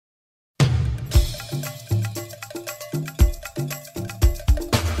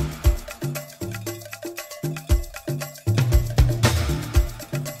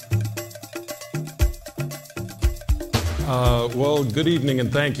Well, good evening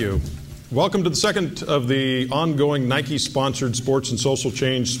and thank you. Welcome to the second of the ongoing Nike-sponsored Sports and Social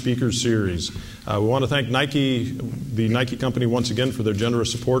Change Speaker Series. We want to thank Nike, the Nike company, once again for their generous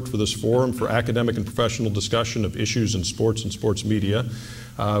support for this forum for academic and professional discussion of issues in sports and sports media.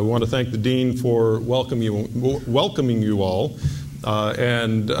 We want to thank the Dean for welcoming you all.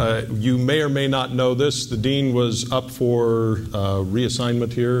 You may or may not know this, the Dean was up for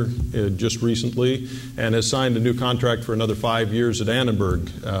reassignment here just recently and has signed a new contract for another 5 years at Annenberg.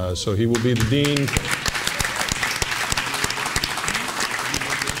 So he will be the Dean.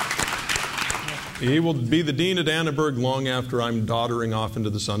 He will be the Dean at Annenberg long after I'm doddering off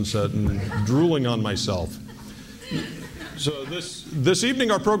into the sunset and drooling on myself. So this evening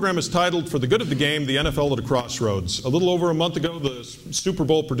our program is titled For the Good of the Game, the NFL at a Crossroads. A little over a month ago, the Super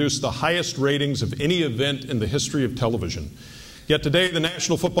Bowl produced the highest ratings of any event in the history of television. Yet today, the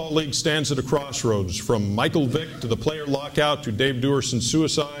National Football League stands at a crossroads. From Michael Vick to the player lockout to Dave Duerson's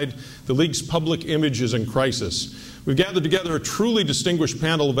suicide, the league's public image is in crisis. We've gathered together a truly distinguished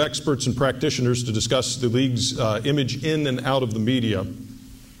panel of experts and practitioners to discuss the league's image in and out of the media.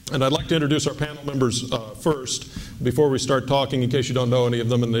 And I'd like to introduce our panel members first, before we start talking, in case you don't know any of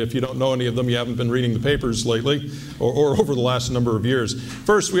them. And if you don't know any of them, you haven't been reading the papers lately or over the last number of years.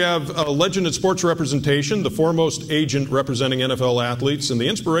 First, we have a legend in sports representation, the foremost agent representing NFL athletes, and the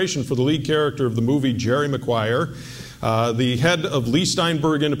inspiration for the lead character of the movie Jerry Maguire, the head of Leigh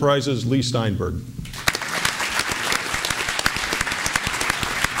Steinberg Enterprises, Leigh Steinberg.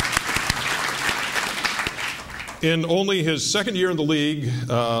 In only his second year in the league,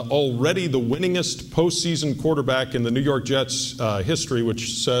 already the winningest postseason quarterback in the New York Jets history,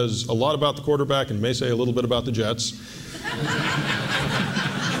 which says a lot about the quarterback and may say a little bit about the Jets.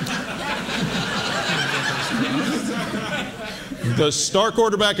 The star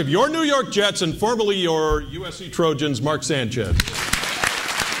quarterback of your New York Jets and formerly your USC Trojans, Mark Sanchez.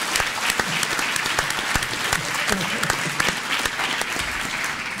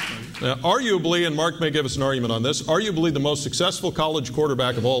 Now, arguably, and Mark may give us an argument on this, arguably the most successful college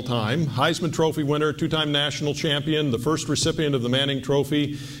quarterback of all time, Heisman Trophy winner, two-time national champion, the first recipient of the Manning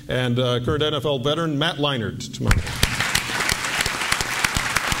Trophy, and current NFL veteran, Matt Leinart.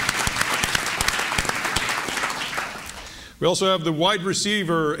 We also have the wide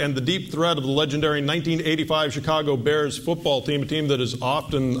receiver and the deep threat of the legendary 1985 Chicago Bears football team, a team that is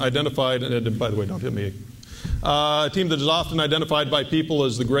often identified, and by the way, don't hit me, a team that is often identified by people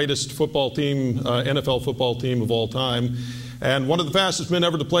as the greatest football team, NFL football team of all time. And one of the fastest men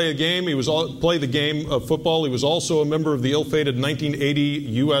ever to play a game. Play the game of football. He was also a member of the ill-fated 1980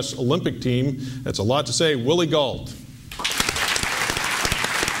 U.S. Olympic team. That's a lot to say. Willie Gault.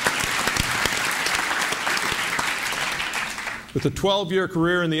 With a 12-year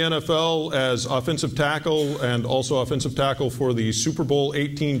career in the NFL as offensive tackle and also offensive tackle for the Super Bowl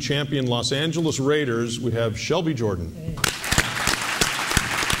XVIII Champion Los Angeles Raiders, we have Shelby Jordan. Hey.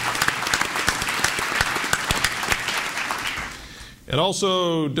 And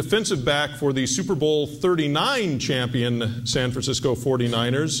also defensive back for the Super Bowl XXXIX champion San Francisco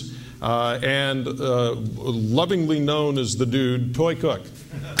 49ers, and lovingly known as the Dude, Toy Cook.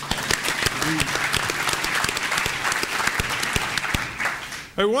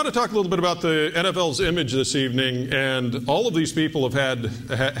 I want to talk a little bit about the NFL's image this evening, and all of these people have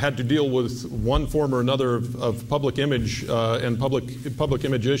had to deal with one form or another of public image and public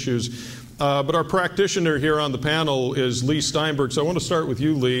image issues. But our practitioner here on the panel is Leigh Steinberg. So I want to start with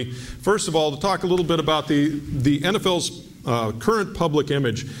you, Leigh. First of all, to talk a little bit about the NFL's current public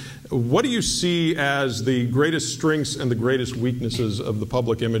image. What do you see as the greatest strengths and the greatest weaknesses of the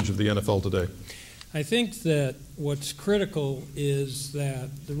public image of the NFL today? I think that what's critical is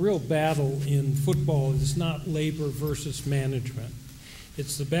that the real battle in football is not labor versus management.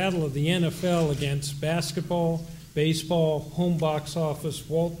 It's the battle of the NFL against basketball, baseball, home box office,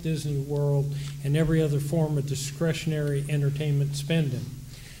 Walt Disney World, and every other form of discretionary entertainment spending.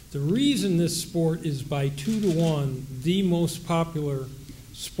 The reason this sport is by 2-to-1 the most popular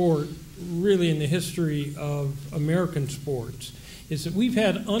sport really in the history of American sports is that we've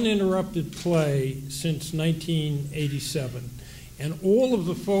had uninterrupted play since 1987. And all of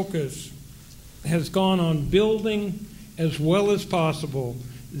the focus has gone on building, as well as possible,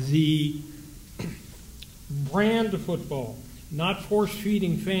 the brand of football, not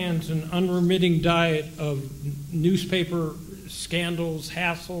force-feeding fans an unremitting diet of newspaper scandals,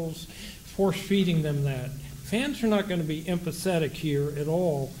 hassles, force-feeding them that. Fans are not going to be empathetic here at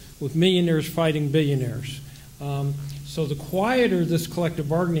all with millionaires fighting billionaires. So the quieter this collective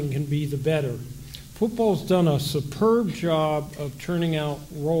bargaining can be, the better. Football's done a superb job of turning out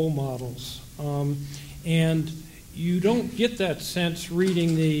role models. And You don't get that sense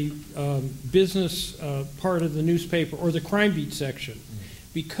reading the business part of the newspaper or the crime beat section,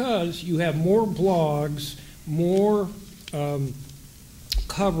 because you have more blogs, more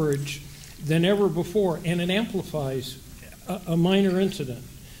coverage than ever before, and it amplifies a minor incident.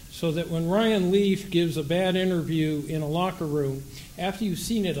 So that when Ryan Leaf gives a bad interview in a locker room, after you've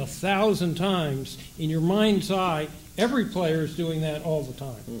seen it 1,000 times, in your mind's eye, every player is doing that all the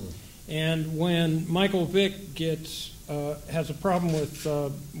time. And when Michael Vick has a problem with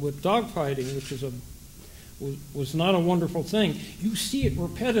dogfighting, which was not a wonderful thing, you see it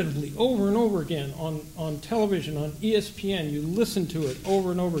repetitively over and over again on television, on ESPN. You listen to it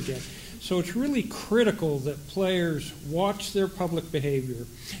over and over again. So it's really critical that players watch their public behavior.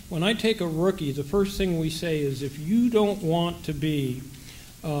 When I take a rookie, the first thing we say is, if you don't want to be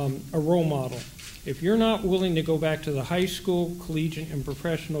a role model, if you're not willing to go back to the high school, collegiate, and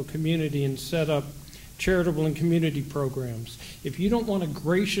professional community and set up charitable and community programs, if you don't want to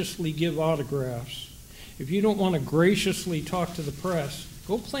graciously give autographs, if you don't want to graciously talk to the press,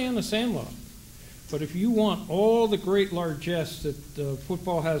 go play on the sandlot. But if you want all the great largesse that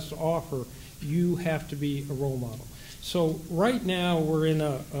football has to offer, you have to be a role model. So right now we're in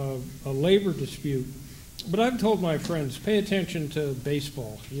a labor dispute. But I've told my friends, pay attention to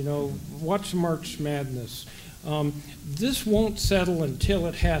baseball. You know, watch March Madness. This won't settle until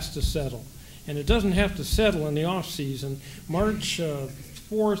it has to settle. And it doesn't have to settle in the off season. March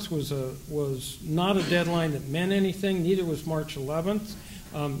 4th was not a deadline that meant anything. Neither was March 11th.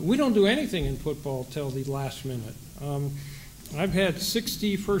 We don't do anything in football till the last minute. I've had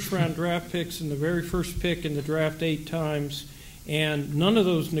 60 first-round draft picks and the very first pick in the draft 8 times, and none of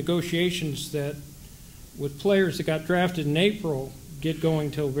those negotiations that with players that got drafted in April get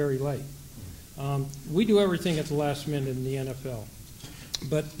going till very late. We do everything at the last minute in the NFL.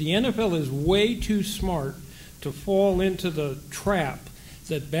 But the NFL is way too smart to fall into the trap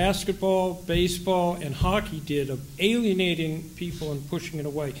that basketball, baseball, and hockey did of alienating people and pushing it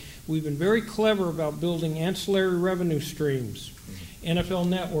away. We've been very clever about building ancillary revenue streams, NFL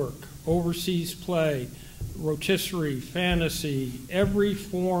Network, overseas play, rotisserie, fantasy, every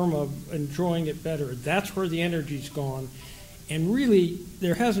form of enjoying it better. That's where the energy's gone. And really,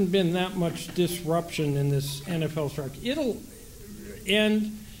 there hasn't been that much disruption in this NFL strike. It'll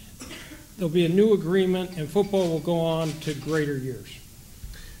end, there'll be a new agreement, and football will go on to greater years.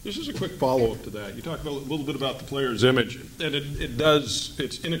 This is a quick follow-up to that. You talked a little bit about the player's image, and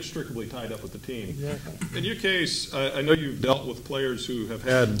it's inextricably tied up with the team. Exactly. In your case, I know you've dealt with players who have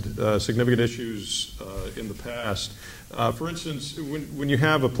had significant issues in the past. For instance, when you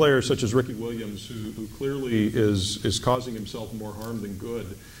have a player such as Ricky Williams, who clearly is causing himself more harm than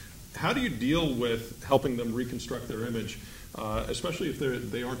good, how do you deal with helping them reconstruct their image, especially if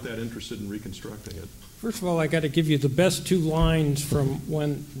they aren't that interested in reconstructing it? First of all, I got to give you the best 2 lines from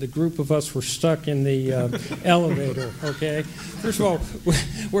when the group of us were stuck in the elevator, okay? First of all,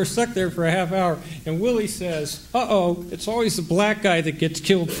 we're stuck there for a half hour, and Willie says, uh-oh, it's always the black guy that gets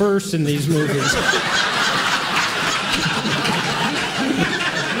killed first in these movies.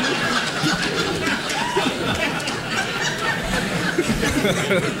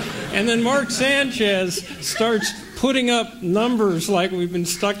 And then Mark Sanchez starts putting up numbers like we've been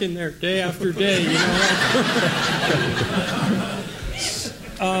stuck in there day after day, you know.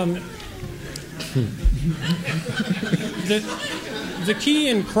 The key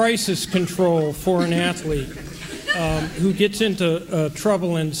in crisis control for an athlete who gets into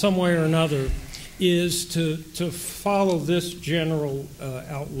trouble in some way or another is to follow this general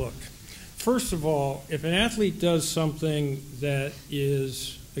outlook. First of all, if an athlete does something that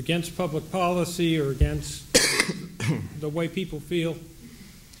is against public policy or against the way people feel,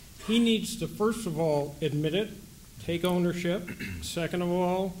 he needs to, first of all, admit it, take ownership, second of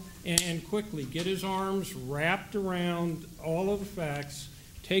all, and quickly get his arms wrapped around all of the facts,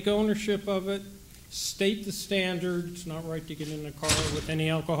 take ownership of it, state the standard. It's not right to get in a car with any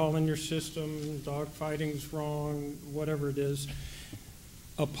alcohol in your system, dog fighting's wrong, whatever it is.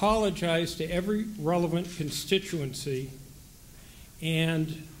 Apologize to every relevant constituency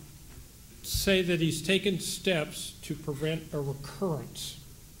and say that he's taken steps to prevent a recurrence.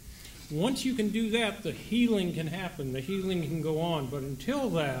 Once you can do that, the healing can happen, the healing can go on. But until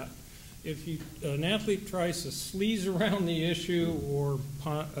that, if an athlete tries to sleaze around the issue or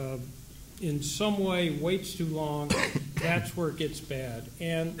in some way waits too long, that's where it gets bad.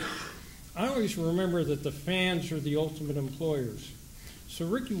 And I always remember that the fans are the ultimate employers. So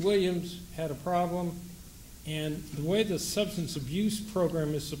Ricky Williams had a problem, and the way the substance abuse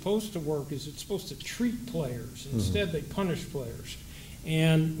program is supposed to work is it's supposed to treat players. Instead, they punish players.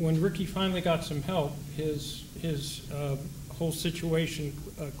 And when Ricky finally got some help, his whole situation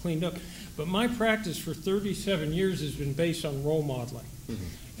cleaned up. But my practice for 37 years has been based on role modeling.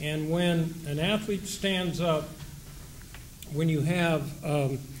 Mm-hmm. And when an athlete stands up, when you have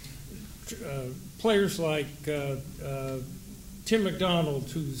players like Tim McDonald,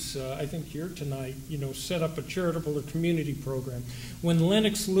 who's I think here tonight, set up a charitable or community program. When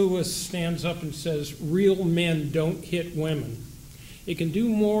Lennox Lewis stands up and says, "Real men don't hit women," it can do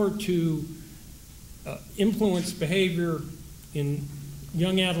more to influence behavior in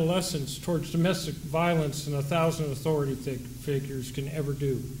young adolescents towards domestic violence than 1,000 authority figures can ever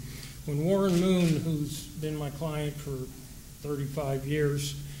do. When Warren Moon, who's been my client for 35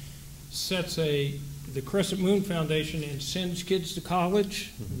 years, sets the Crescent Moon Foundation and sends kids to college,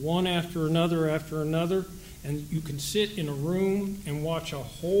 one after another, and you can sit in a room and watch a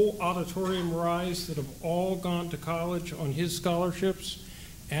whole auditorium rise that have all gone to college on his scholarships.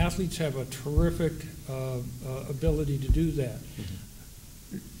 Athletes have a terrific ability to do that.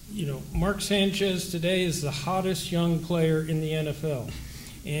 Mark Sanchez today is the hottest young player in the NFL.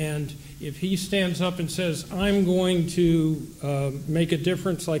 And if he stands up and says, "I'm going to make a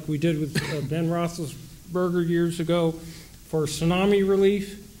difference like we did with Ben Roethlisberger years ago for tsunami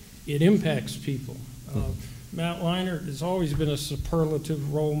relief," it impacts people. Matt Leinart has always been a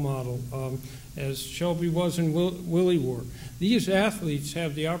superlative role model, as Shelby was and Willie were. These athletes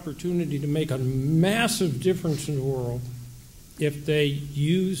have the opportunity to make a massive difference in the world if they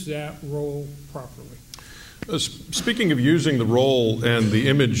use that role properly. Speaking of using the role and the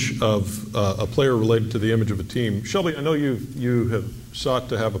image of a player related to the image of a team, Shelby, I know you have sought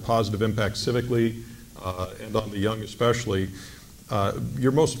to have a positive impact civically and on the young especially.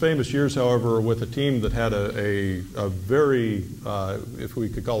 Your most famous years, however, are with a team that had a very, if we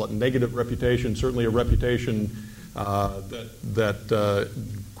could call it, negative reputation, certainly a reputation that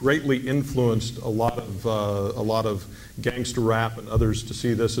greatly influenced a lot of gangster rap and others to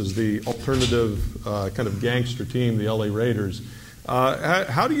see this as the alternative kind of gangster team, the LA Raiders.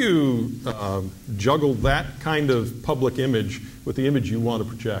 How do you juggle that kind of public image with the image you want to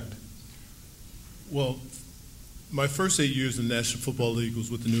project? Well, my first 8 years in the National Football League was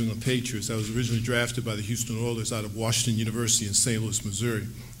with the New England Patriots. I was originally drafted by the Houston Oilers out of Washington University in St. Louis, Missouri,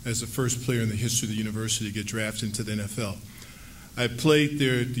 as the first player in the history of the university to get drafted into the NFL. I played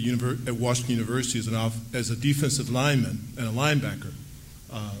there at Washington University as a defensive lineman and a linebacker,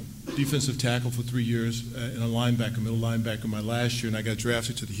 defensive tackle for 3 years, and a linebacker, middle linebacker my last year, and I got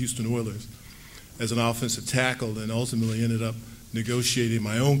drafted to the Houston Oilers as an offensive tackle, and ultimately ended up negotiating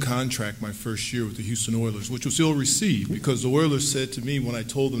my own contract my first year with the Houston Oilers, which was ill received because the Oilers said to me when I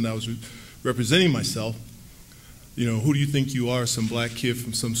told them that I was representing myself, who do you think you are, some black kid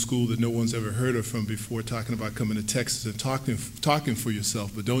from some school that no one's ever heard of from before, talking about coming to Texas and talking for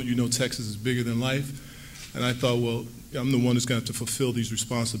yourself, but don't you know Texas is bigger than life? And I thought, well, I'm the one who's going to have to fulfill these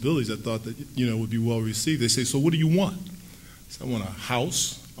responsibilities. I thought that, would be well received. They say, so what do you want? I said, I want a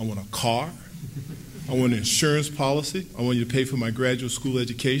house, I want a car, I want an insurance policy, I want you to pay for my graduate school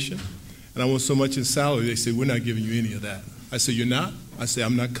education, and I want so much in salary. They say, we're not giving you any of that. I say, you're not? I say,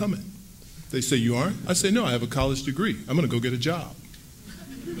 I'm not coming. They say, you aren't? I say, no, I have a college degree. I'm going to go get a job.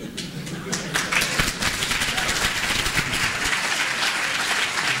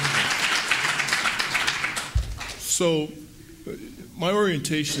 So my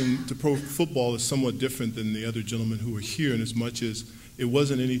orientation to pro football is somewhat different than the other gentlemen who are here, in as much as it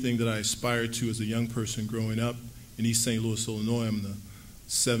wasn't anything that I aspired to as a young person growing up in East St. Louis, Illinois. I'm the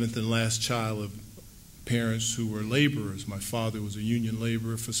seventh and last child of parents who were laborers. My father was a union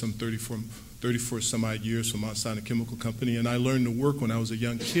laborer for some 34 some odd years for Mount Sinai Chemical Company, and I learned to work when I was a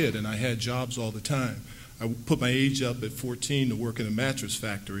young kid, and I had jobs all the time. I put my age up at 14 to work in a mattress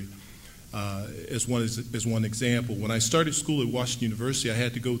factory as one example. When I started school at Washington University, I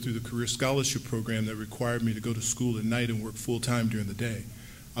had to go through the career scholarship program that required me to go to school at night and work full-time during the day.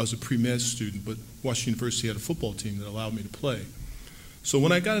 I was a pre-med student, but Washington University had a football team that allowed me to play. So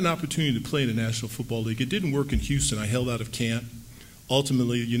when I got an opportunity to play in the National Football League, it didn't work in Houston. I held out of camp.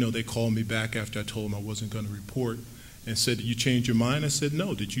 Ultimately, they called me back after I told them I wasn't going to report and said, did you change your mind? I said,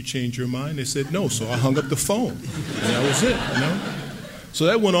 no. Did you change your mind? They said, no. So I hung up the phone, and that was it, So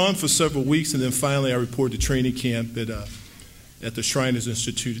that went on for several weeks, and then finally I reported to training camp at the Shriners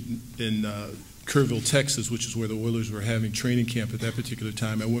Institute in Kerrville, Texas, which is where the Oilers were having training camp at that particular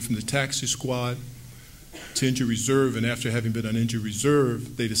time. I went from the taxi squad to injury reserve, and after having been on injury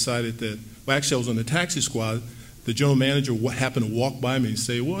reserve, they decided that, well, actually I was on the taxi squad. The general manager happened to walk by me and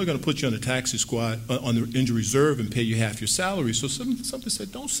say, well, we're going to put you on the taxi squad, on the injury reserve, and pay you half your salary. So something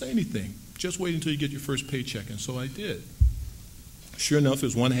said, don't say anything. Just wait until you get your first paycheck, and so I did. Sure enough, it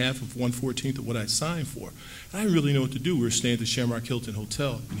was 1/2 of 1/14 of what I signed for. I didn't really know what to do. We were staying at the Shamrock Hilton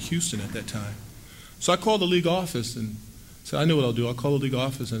Hotel in Houston at that time. So I called the league office and said, I know what I'll do. I'll call the league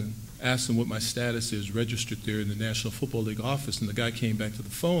office and ask them what my status is registered there in the National Football League office. And the guy came back to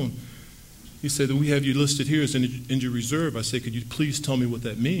the phone. He said, we have you listed here as injured reserve. I said, could you please tell me what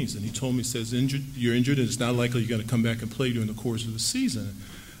that means? And he told me, he says, you're injured and it's not likely you're going to come back and play during the course of the season.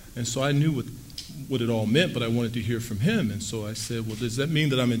 And so I knew what it all meant, but I wanted to hear from him. And so I said, well, does that mean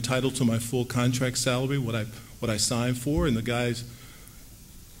that I'm entitled to my full contract salary, what I signed for? And the guy's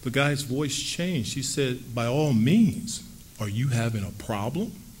voice changed. He said, by all means, are you having a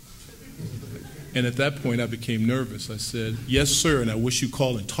problem? And at that point, I became nervous. I said, yes, sir, and I wish you'd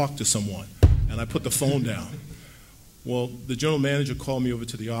call and talk to someone. And I put the phone down. Well, the general manager called me over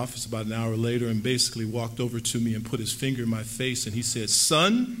to the office about an hour later and basically walked over to me and put his finger in my face, and he said,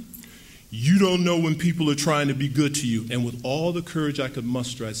 son, you don't know when people are trying to be good to you. And with all the courage I could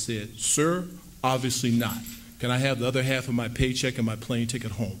muster, I said, sir, obviously not. Can I have the other half of my paycheck and my plane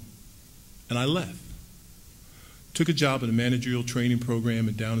ticket home? And I left. Took a job in a managerial training program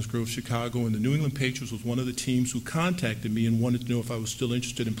in Downers Grove, Chicago, and the New England Patriots was one of the teams who contacted me and wanted to know if I was still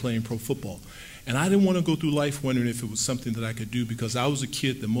interested in playing pro football. And I didn't want to go through life wondering if it was something that I could do because I was a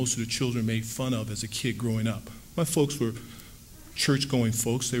kid that most of the children made fun of as a kid growing up. My folks were church-going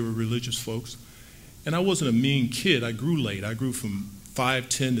folks. They were religious folks. And I wasn't a mean kid. I grew late. I grew from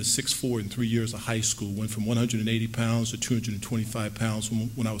 5'10" to 6'4" in 3 years of high school. Went from 180 pounds to 225 pounds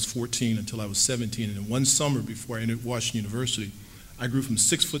when I was 14 until I was 17. And in one summer before I entered Washington University, I grew from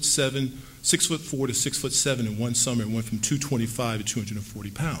 6'4" to 6'7" in one summer and went from 225 to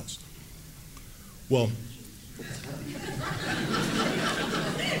 240 pounds. Well,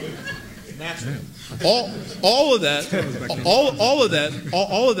 all of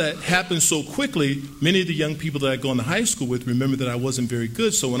that happened so quickly. Many of the young people that I'd gone to high school with remember that I wasn't very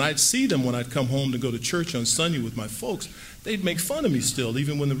good. So when I'd see them, when I'd come home to go to church on Sunday with my folks, they'd make fun of me still,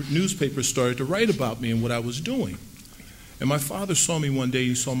 even when the newspapers started to write about me and what I was doing. And my father saw me one day.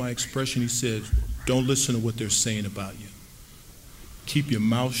 He saw my expression. He said, "Don't listen to what they're saying about you. Keep your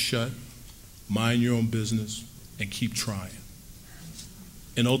mouth shut, mind your own business, and keep trying."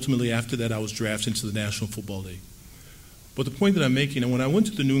 And ultimately, after that, I was drafted into the National Football League. But the point that I'm making, and when I went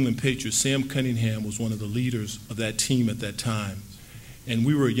to the New England Patriots, Sam Cunningham was one of the leaders of that team at that time. And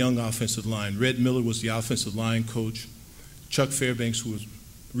we were a young offensive line. Red Miller was the offensive line coach. Chuck Fairbanks, who was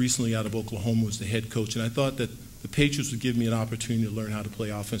recently out of Oklahoma, was the head coach. And I thought that the Patriots would give me an opportunity to learn how to play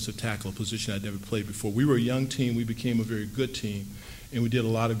offensive tackle, a position I'd never played before. We were a young team. We became a very good team. And we did a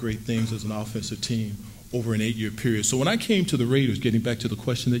lot of great things as an offensive team over an 8-year period. So when I came to the Raiders, getting back to the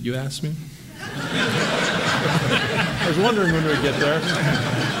question that you asked me. I was wondering when we'd get there.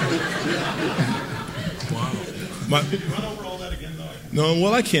 Wow. Run over all that again, though. No,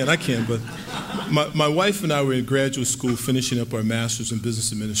 well, I can, but my wife and I were in graduate school finishing up our master's in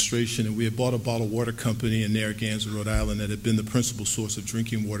business administration, and we had bought a bottled water company in Narragansett, Rhode Island, that had been the principal source of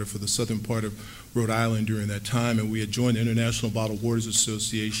drinking water for the southern part of Rhode Island during that time. And we had joined the International Bottled Waters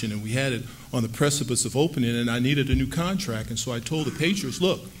Association, and we had it on the precipice of opening, and I needed a new contract. And so I told the Patriots,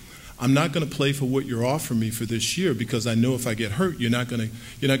 look, I'm not going to play for what you're offering me for this year because I know if I get hurt, you're not going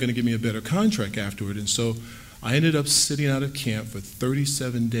to give me a better contract afterward. And so I ended up sitting out of camp for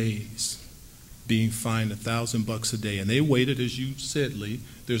 37 days, being fined $1,000 a day. And they waited, as you said, Lee.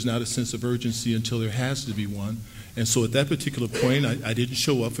 There's not a sense of urgency until there has to be one. And so at that particular point, I didn't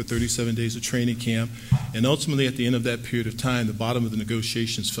show up for 37 days of training camp. And ultimately, at the end of that period of time, the bottom of the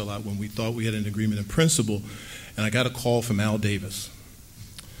negotiations fell out when we thought we had an agreement in principle. And I got a call from Al Davis.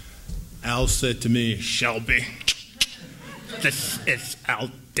 Al said to me, "Shelby, this is Al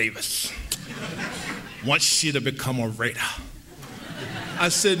Davis. Wants you to become a Raider." I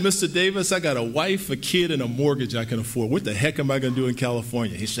said, "Mr. Davis, I got a wife, a kid, and a mortgage I can afford. What the heck am I going to do in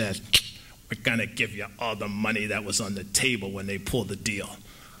California?" He says, "We're going to give you all the money that was on the table when they pulled the deal."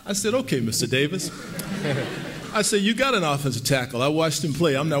 I said, "Okay, Mr. Davis." I said, "You got an offensive tackle. I watched him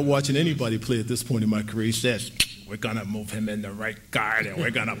play. I'm not watching anybody play at this point in my career." He says, "We're going to move him in the right guard, and we're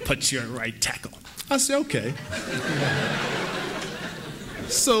going to put you in right tackle." I said, "Okay."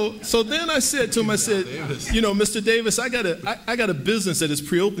 So then I said to him, I said, "You know, Mr. Davis, I got a business at its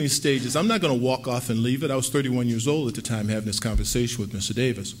pre-opening stages. I'm not going to walk off and leave it." I was 31 years old at the time having this conversation with Mr.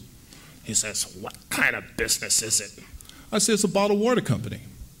 Davis. He says, "What kind of business is it?" I said, "It's a bottled water company."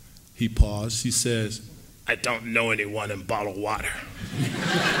 He paused. He says, "I don't know anyone in bottled water."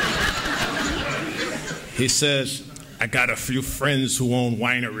 He says, "I got a few friends who own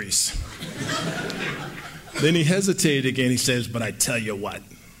wineries." Then he hesitated again. He says, "But I tell you what,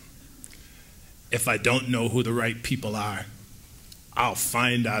 if I don't know who the right people are, I'll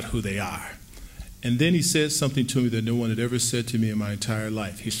find out who they are. And then he said something to me that no one had ever said to me in my entire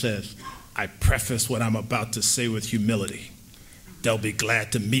life. He says, I preface what I'm about to say with humility. They'll be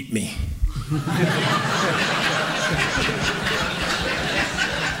glad to meet me.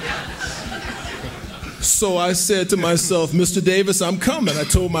 So I said to myself, Mr. Davis, I'm coming. I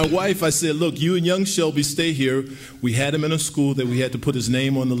told my wife, I said, look, you and young Shelby stay here. We had him in a school that we had to put his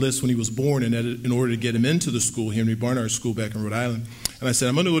name on the list when he was born in order to get him into the school, Henry Barnard School back in Rhode Island. And I said,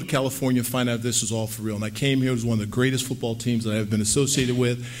 I'm going to go to California and find out if this is all for real. And I came here. It was one of the greatest football teams that I've been associated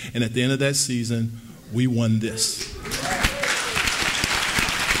with. And at the end of that season, we won this.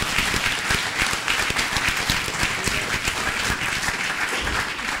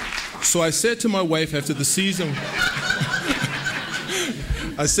 So I said to my wife after the season,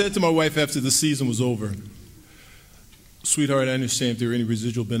 was over, sweetheart, I understand if there are any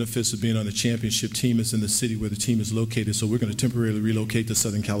residual benefits of being on the championship team. It's in the city where the team is located, so we're going to temporarily relocate to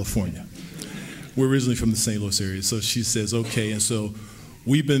Southern California. We're originally from the St. Louis area, so she says, okay. And so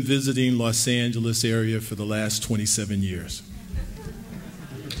we've been visiting Los Angeles area for the last 27 years.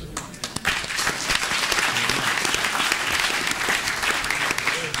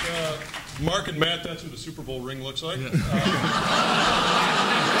 Mark and Matt, that's what a Super Bowl ring looks like.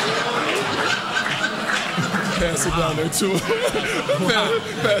 Pass it down there to him.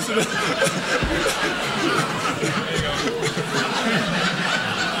 Pass it down.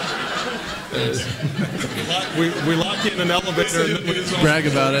 We lock you in an elevator. Brag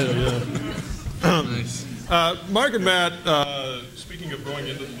about it. Yeah. Nice. Mark and Matt, speaking of going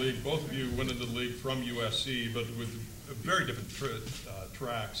into the league, both of you went into the league from USC, but with very different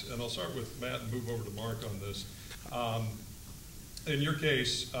tracks. And I'll start with Matt and move over to Mark on this. In your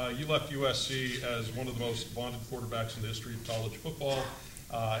case, you left USC as one of the most vaunted quarterbacks in the history of college football.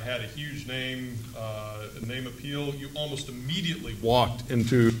 Had a huge name appeal. You almost immediately walked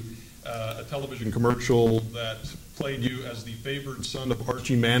into a television commercial that played you as the favored son of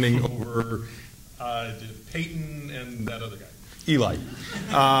Archie Manning over Peyton and that other guy, Eli.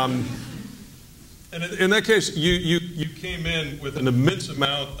 And in that case, you came in with an immense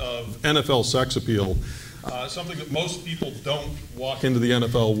amount of NFL sex appeal, something that most people don't walk into the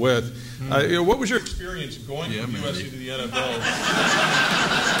NFL with. What was your experience going from USC to the NFL?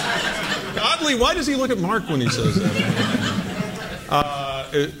 Oddly, why does he look at Mark when he says that?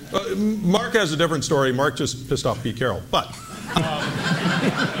 Mark has a different story. Mark just pissed off Pete Carroll. But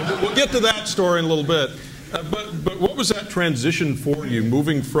we'll get to that story in a little bit. But what was that transition for you,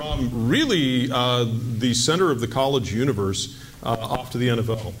 moving from really the center of the college universe off to the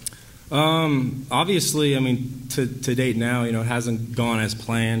NFL? Obviously, I mean, to date now, it hasn't gone as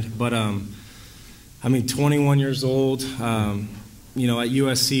planned. But, 21 years old, at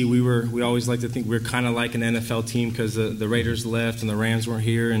USC, we always like to think we're kind of like an NFL team because the Raiders left and the Rams weren't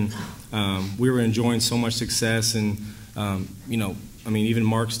here. And we were enjoying so much success and, even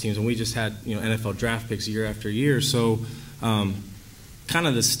Mark's teams, and we just had, NFL draft picks year after year. So kind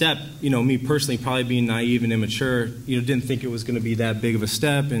of the step, me personally probably being naive and immature, didn't think it was going to be that big of a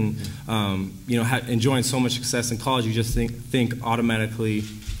step. And, enjoying so much success in college, you just think automatically,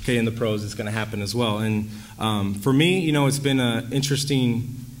 okay, in the pros, it's going to happen as well. And for me, it's been an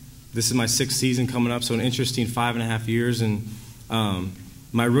interesting, this is my 6th season coming up, so an interesting 5.5 years. And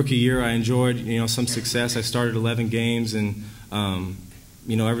my rookie year, I enjoyed, some success. I started 11 games and,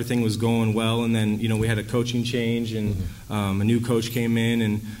 everything was going well, and then, we had a coaching change, and a new coach came in,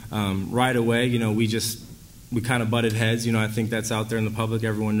 and right away, we kind of butted heads. I think that's out there in the public.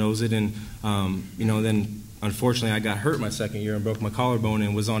 Everyone knows it, and, then unfortunately I got hurt my second year and broke my collarbone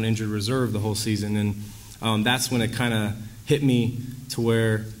and was on injured reserve the whole season, and that's when it kind of hit me to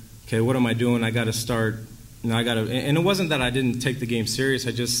where, okay, what am I doing? I got to start. And it wasn't that I didn't take the game serious.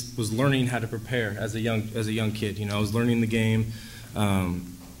 I just was learning how to prepare as a young kid. I was learning the game,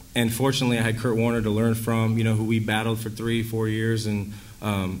 and fortunately, I had Kurt Warner to learn from. Who we battled for 3-4 years, and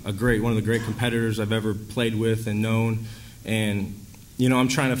one of the great competitors I've ever played with and known. And I'm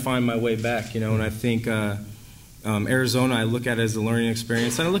trying to find my way back. And I think Arizona, I look at it as a learning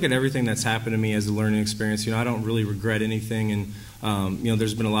experience, and I look at everything that's happened to me as a learning experience. I don't really regret anything, and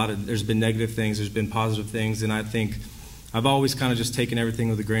there's been negative things, there's been positive things, and I think I've always kind of just taken everything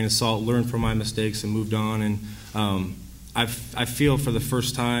with a grain of salt, learned from my mistakes, and moved on. And I feel for the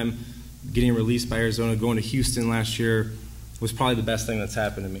first time getting released by Arizona, going to Houston last year was probably the best thing that's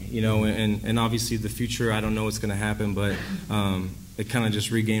happened to me. And obviously the future, I don't know what's going to happen, but it kind of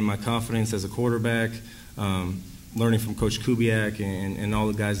just regained my confidence as a quarterback. Learning from Coach Kubiak and all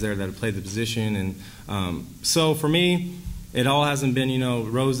the guys there that have played the position. And so for me, it all hasn't been,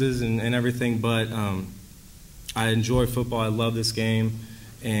 roses and everything, but I enjoy football. I love this game,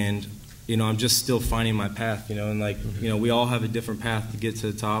 and I'm just still finding my path. And like we all have a different path to get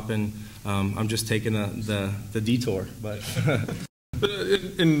to the top, and I'm just taking the detour. But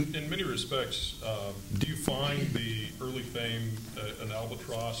in many respects, do you find the early fame an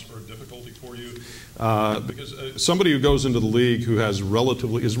albatross or a difficulty for you? Because somebody who goes into the league who is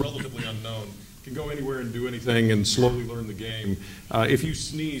relatively unknown can go anywhere and do anything and slowly learn the game. If you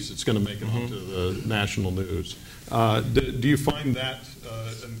sneeze, it's going to make it onto the national news. Do you find that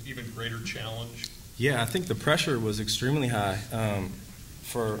an even greater challenge? Yeah, I think the pressure was extremely high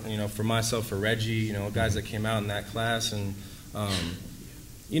for myself, for Reggie, guys that came out in that class, and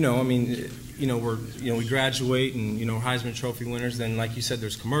we graduate and Heisman Trophy winners. Then, like you said,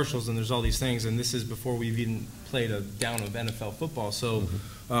 there's commercials and there's all these things, and this is before we've even played a down of NFL football. So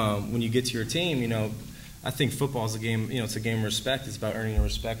when you get to your team, I think football is a game. It's a game of respect. It's about earning a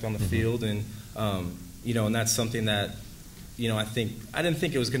respect on the field, and and that's something that I didn't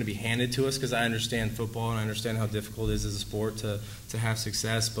think it was going to be handed to us, because I understand football and I understand how difficult it is as a sport to have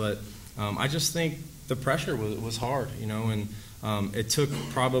success. But I just think the pressure was hard, and it took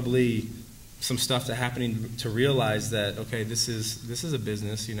probably some stuff to happening to realize that, okay, this is a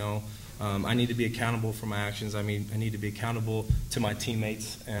business. I need to be accountable for my actions. I need to be accountable to my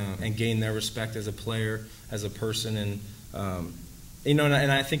teammates and gain their respect as a player, as a person, and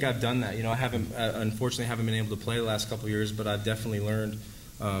and I think I've done that. I unfortunately haven't been able to play the last couple of years, but I've definitely learned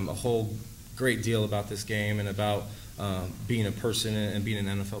a whole great deal about this game and about being a person and being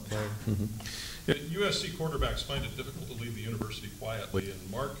an NFL player. USC quarterbacks find it difficult to leave the university quietly,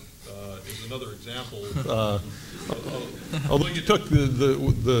 and Mark is another example. Although you took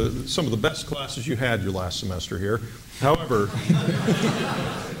some of the best classes you had your last semester here, however,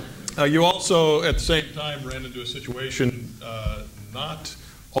 you also at the same time ran into a situation not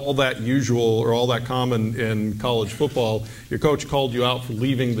all that usual or all that common in college football. Your coach called you out for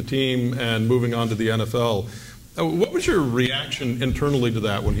leaving the team and moving on to the NFL. What was your reaction internally to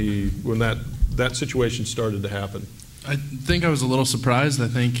that when that situation started to happen? I think I was a little surprised. I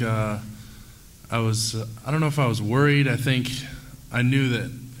think I don't know if I was worried. I think I knew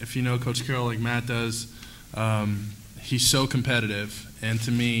that if you know Coach Carroll like Matt does, he's so competitive, and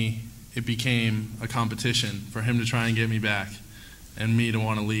to me it became a competition for him to try and get me back and me to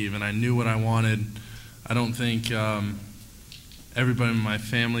want to leave. And I knew what I wanted. I don't think everybody in my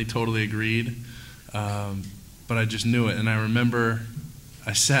family totally agreed, but I just knew it. And I remember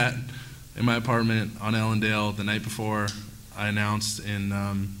I sat in my apartment on Ellendale the night before I announced in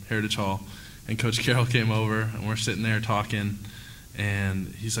Heritage Hall, and Coach Carroll came over, and we're sitting there talking, and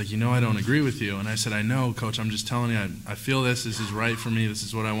he's like, I don't agree with you. And I said, I know, Coach, I'm just telling you, I feel this is right for me, this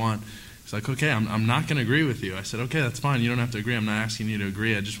is what I want. He's like, okay, I'm not going to agree with you. I said, okay, that's fine, you don't have to agree, I'm not asking you to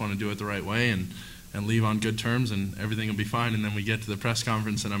agree, I just want to do it the right way and leave on good terms, and everything will be fine. And then we get to the press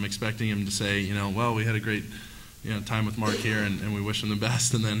conference, and I'm expecting him to say, well, we had a great time with Mark here, and we wish him the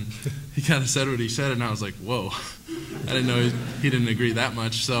best. And then he kind of said what he said, and I was like, whoa, I didn't know he didn't agree that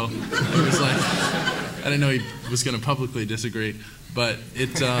much. So it was like, I didn't know he was going to publicly disagree. But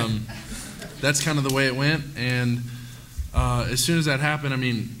that's kind of the way it went. And as soon as that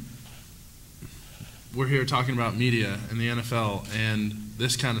happened, we're here talking about media and the NFL, and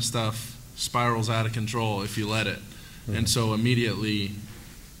this kind of stuff spirals out of control if you let it. And so immediately,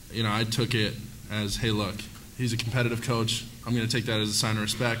 I took it as, hey, look, he's a competitive coach. I'm going to take that as a sign of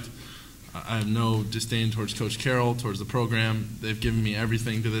respect. I have no disdain towards Coach Carroll, towards the program. They've given me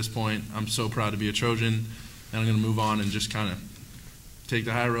everything to this point. I'm so proud to be a Trojan, and I'm going to move on and just kind of take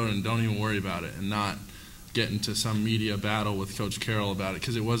the high road and don't even worry about it and not get into some media battle with Coach Carroll about it,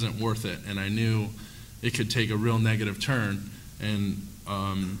 because it wasn't worth it. And I knew it could take a real negative turn and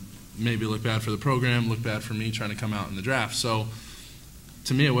maybe look bad for the program, look bad for me trying to come out in the draft. So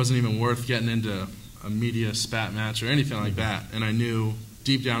to me, it wasn't even worth getting into a media spat match or anything like that. And I knew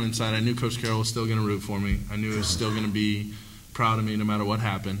deep down inside, I knew Coach Carroll was still going to root for me. I knew he was still going to be proud of me no matter what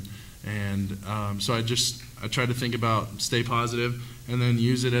happened. And so I tried to think about stay positive and then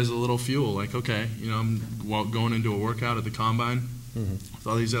use it as a little fuel. Like, okay, I'm going into a workout at the combine with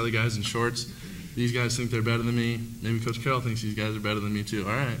all these other guys in shorts. These guys think they're better than me. Maybe Coach Carroll thinks these guys are better than me too.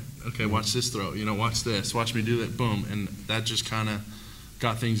 All right, okay, watch this throw. Watch this. Watch me do that. Boom. And that just kind of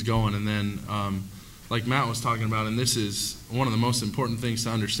got things going. And then like Matt was talking about, and this is one of the most important things to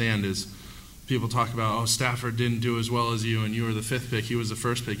understand, is people talk about, Stafford didn't do as well as you, and you were the 5th pick, he was the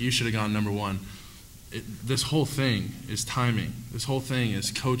 1st pick, you should have gone number 1. This whole thing is timing. This whole thing is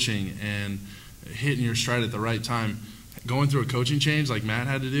coaching and hitting your stride at the right time. Going through a coaching change like Matt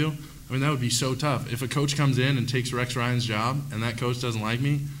had to do, that would be so tough. If a coach comes in and takes Rex Ryan's job and that coach doesn't like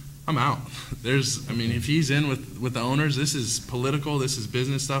me, I'm out. I mean, if he's in with the owners, this is political, this is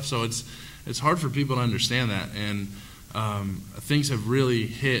business stuff, so it's hard for people to understand that. And things have really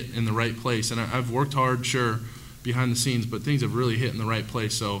hit in the right place. And I've worked hard, sure, behind the scenes, but things have really hit in the right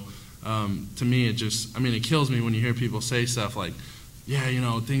place. So to me, it kills me when you hear people say stuff like, yeah, you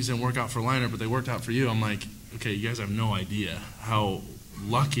know, things didn't work out for Leinart, but they worked out for you. I'm like, okay, you guys have no idea how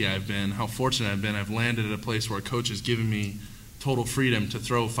lucky I've been, how fortunate I've been. I've landed at a place where a coach has given me total freedom to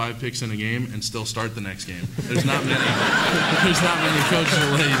throw 5 picks in a game and still start the next game. There's not many coaches that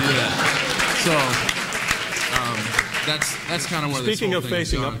let you do that. So that's kind of where this Speaking whole of thing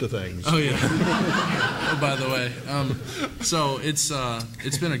facing is up to things. Oh yeah. Oh, by the way, so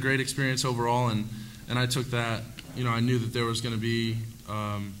it's been a great experience overall, and I took that. You know, I knew that there was going to be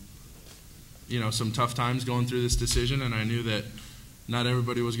you know, some tough times going through this decision, and I knew that not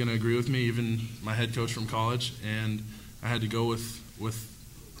everybody was going to agree with me, even my head coach from college, and I had to go with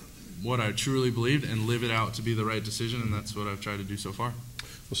what I truly believed and live it out to be the right decision, and that's what I've tried to do so far.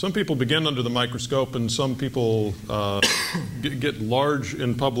 Well, some people begin under the microscope, and some people get large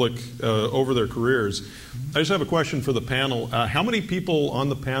in public over their careers. I just have a question for the panel. How many people on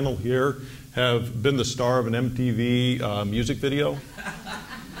the panel here have been the star of an MTV music video?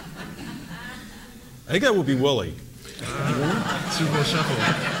 I think that would be Willie. Super Bowl Shuffle.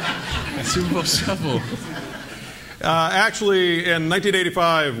 Super Bowl Shuffle. Actually, in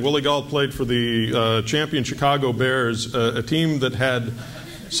 1985, Willie Gault played for the champion Chicago Bears, a team that had,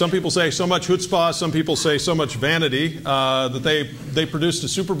 some people say, so much chutzpah, some people say so much vanity, that they produced a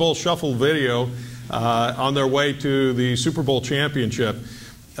Super Bowl Shuffle video on their way to the Super Bowl championship.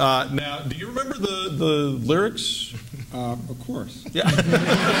 Now, do you remember the lyrics? Of course. Yeah.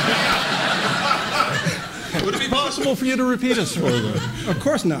 Would it be possible for you to repeat us for them? Of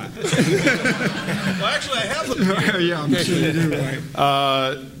course not. Well, actually, I have them. Yeah, I'm sure you do, right.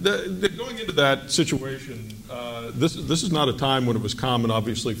 Going into that situation, this is not a time when it was common,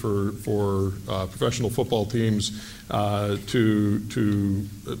 obviously, for professional football teams to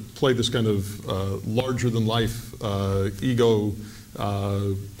play this kind of larger-than-life ego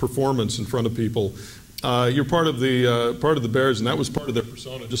performance in front of people. You're part of the Bears, and that was part of their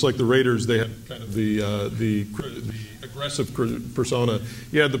persona. Just like the Raiders, they had kind of the aggressive persona.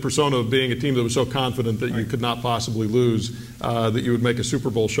 You had the persona of being a team that was so confident that you could not possibly lose, that you would make a Super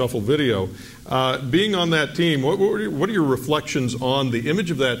Bowl Shuffle video. Being on that team, what are your reflections on the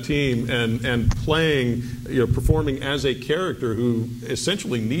image of that team and playing, performing as a character who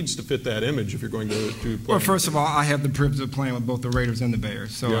essentially needs to fit that image if you're going to play? Well, first of all, I have the privilege of playing with both the Raiders and the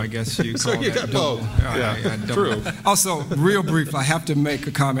Bears, so yeah. I guess you call so you that got both. Yeah, true. Also, real brief, I have to make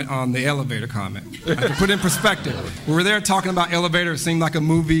a comment on the elevator comment. I have to put it in perspective. We were there talking about elevators, it seemed like a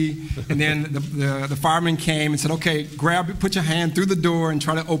movie, and then the fireman came and said, okay, put your hand through the door and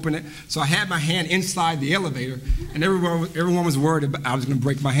try to open it. So I had my hand inside the elevator, and everyone was worried about I was going to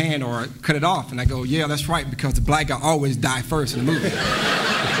break my hand or cut it off. And I go, yeah, that's right, because the black guy always die first in the movie.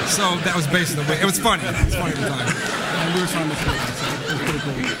 So that was basically the way. It was funny. It was funny at the time. And we were trying to make it, so it was pretty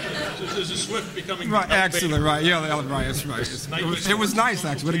cool. There's a swift becoming right, excellent, right, yeah, right, that's right. It was nice,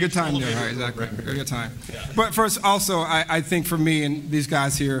 actually. We had a good time there, right, exactly. We had a good time. But first, also, I think for me and these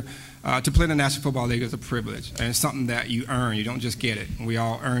guys here, to play in the National Football League is a privilege, and it's something that you earn. You don't just get it. We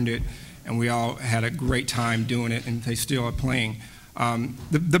all earned it, and we all had a great time doing it, and they still are playing.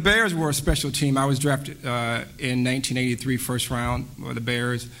 The Bears were a special team. I was drafted in 1983, first round with the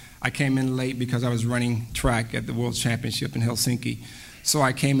Bears. I came in late because I was running track at the World Championship in Helsinki. So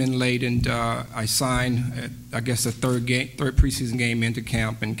I came in late, and I signed, I guess, the third preseason game into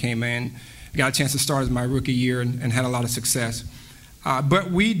camp, and came in, got a chance to start as my rookie year, and had a lot of success.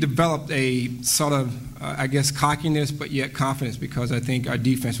 But we developed a sort of, I guess, cockiness, but yet confidence, because I think our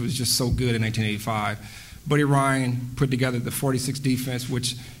defense was just so good in 1985. Buddy Ryan put together the 46 defense,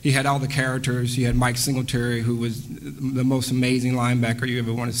 which he had all the characters. He had Mike Singletary, who was the most amazing linebacker you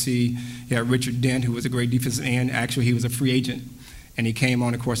ever want to see. He had Richard Dent, who was a great defensive end. Actually, he was a free agent, and he came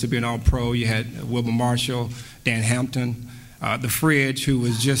on, of course, to be an All-Pro. You had Wilbur Marshall, Dan Hampton, the Fridge, who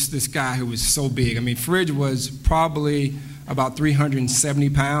was just this guy who was so big. I mean, Fridge was probably about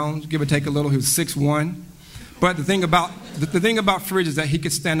 370 pounds, give or take a little. He was 6'1". But the thing about Fridge is that he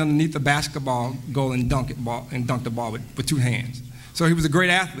could stand underneath the basketball goal and dunk the ball with two hands. So he was a great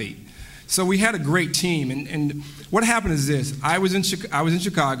athlete. So we had a great team. And what happened is this: I was in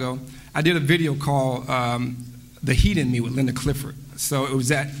Chicago. I did a video called "The Heat in Me" with Linda Clifford. So it was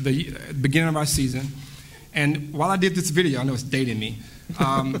at the beginning of our season. And while I did this video, I know it's dating me.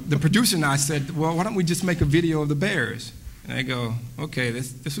 The producer and I said, "Well, why don't we just make a video of the Bears?" And I go, okay,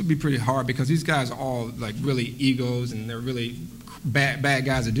 this would be pretty hard, because these guys are all like really egos, and they're really bad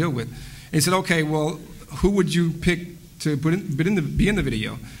guys to deal with. And he said, okay, well, who would you pick to be in the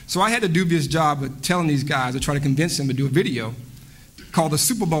video? So I had to do this job of telling these guys, to try to convince them to do a video called the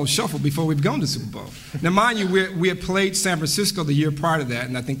Super Bowl Shuffle before we'd gone to the Super Bowl. Now, mind you, we had played San Francisco the year prior to that,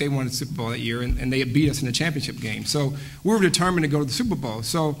 and I think they won the Super Bowl that year, and they had beat us in the championship game. So we were determined to go to the Super Bowl.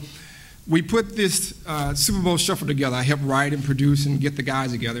 So we put this Super Bowl Shuffle together. I helped write and produce and get the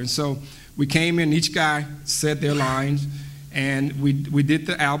guys together. And so we came in, each guy said their lines, and we did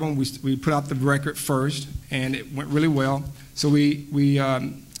the album. We put out the record first, and it went really well. So we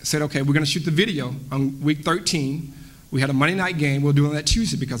said, okay, we're going to shoot the video on week 13. We had a Monday night game. We'll do it on that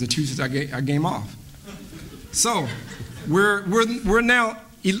Tuesday because the Tuesday's our game off. So we're now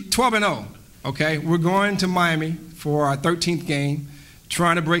 12-0. Okay, we're going to Miami for our 13th game,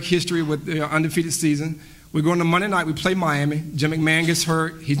 trying to break history with the undefeated season. We're going to Monday night. We play Miami. Jim McMahon gets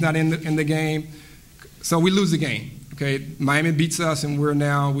hurt. He's not in the game, so we lose the game. Okay, Miami beats us, and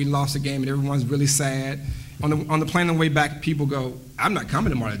we lost the game, and everyone's really sad. On the plane on the way back, people go, I'm not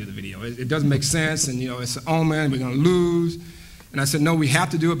coming tomorrow to do the video. It doesn't make sense, and it's an omen, we're going to lose. And I said, no, we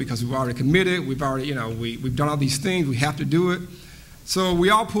have to do it because we've already committed. We've already, we've done all these things. We have to do it. So we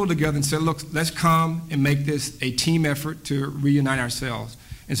all pulled together and said, look, let's come and make this a team effort to reunite ourselves.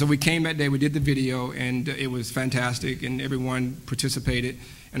 And so we came that day, we did the video, and it was fantastic, and everyone participated.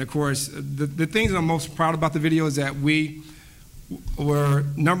 And of course, the things that I'm most proud about the video is that we were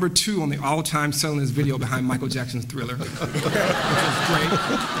number 2 on the all-time selling this video behind Michael Jackson's Thriller, which was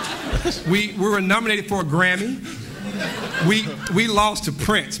great. We were nominated for a Grammy. We lost to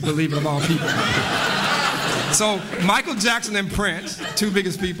Prince, believe it, of all people. So Michael Jackson and Prince, 2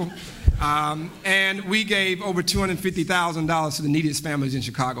 biggest people, and we gave over $250,000 to the neediest families in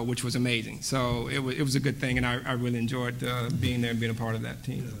Chicago, which was amazing. So it was a good thing, and I really enjoyed being there and being a part of that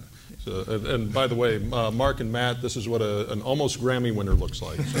team. So, and by the way, Mark and Matt, this is what an almost Grammy winner looks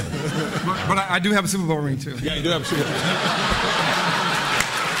like. So. But I do have a Super Bowl ring, too. Yeah, you do have a Super Bowl ring.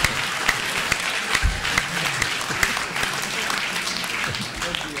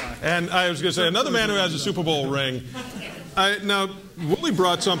 And I was going to say, another man who has a Super Bowl ring. Now, Willie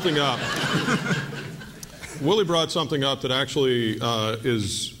brought something up. Willie brought something up that actually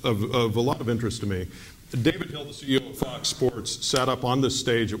is of a lot of interest to me. David Hill, the CEO of Fox Sports, sat up on this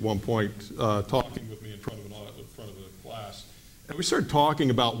stage at one point talking with me in front of a class. And we started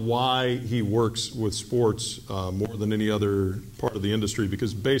talking about why he works with sports more than any other part of the industry,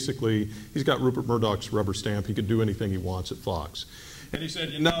 because basically he's got Rupert Murdoch's rubber stamp. He could do anything he wants at Fox. And he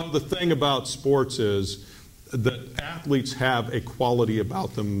said, the thing about sports is that athletes have a quality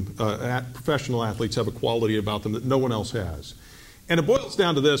about them, professional athletes have a quality about them that no one else has. And it boils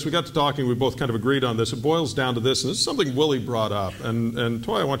down to this. We got to talking. We both kind of agreed on this. It boils down to this, and this is something Willie brought up. And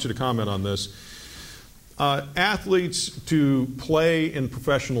Toy, I want you to comment on this. Athletes to play in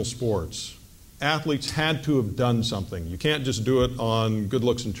professional sports, athletes had to have done something. You can't just do it on good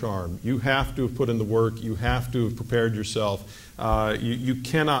looks and charm. You have to have put in the work. You have to have prepared yourself. You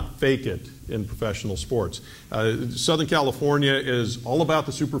cannot fake it in professional sports. Southern California is all about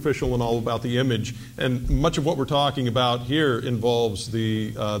the superficial and all about the image, and much of what we're talking about here involves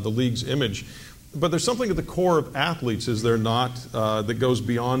the league's image. But there's something at the core of athletes, is there not, that goes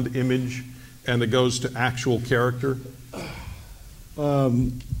beyond image and that goes to actual character?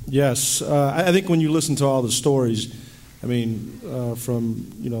 Yes. I think when you listen to all the stories, I mean, from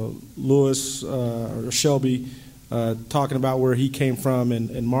Lewis or Shelby, talking about where he came from,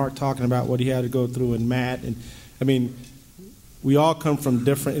 and Mark talking about what he had to go through, and Matt, and I mean, we all come from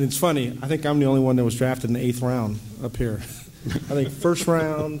different. And it's funny. I think I'm the only one that was drafted in the 8th round up here. I think first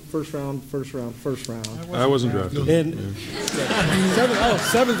round. I wasn't drafted. And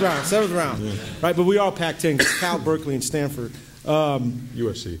seventh round. Yeah. Right, but we all packed in. Cal, Berkeley, and Stanford.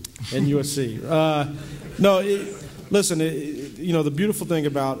 USC. And USC. Listen, the beautiful thing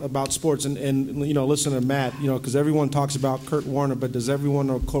about sports, and listen to Matt, because everyone talks about Kurt Warner, but does everyone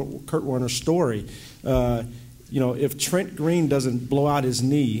know Kurt Warner's story? If Trent Green doesn't blow out his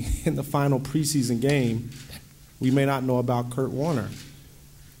knee in the final preseason game, we may not know about Kurt Warner.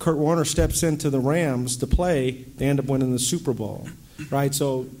 Kurt Warner steps into the Rams to play, they end up winning the Super Bowl, right?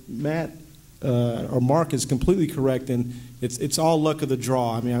 So Matt or Mark is completely correct, and it's all luck of the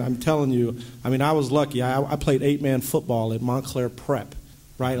draw. I mean, I'm telling you, I was lucky. I played 8-man football at Montclair Prep,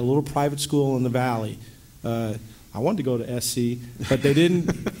 right, a little private school in the Valley. I wanted to go to SC, but they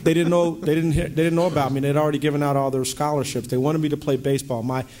didn't know about me. They'd already given out all their scholarships. They wanted me to play baseball.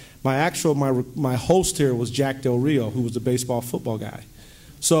 My host here was Jack Del Rio, who was a baseball football guy.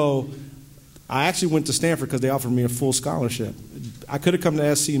 So I actually went to Stanford because they offered me a full scholarship. I could have come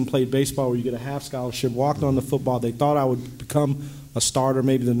to SC and played baseball where you get a half scholarship, walked on the football. They thought I would become a starter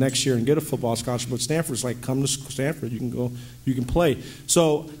maybe the next year and get a football scholarship, but Stanford's like, come to Stanford, you can go, you can play.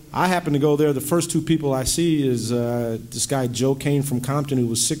 So I happened to go there. The first two people I see is this guy Joe Kane from Compton, who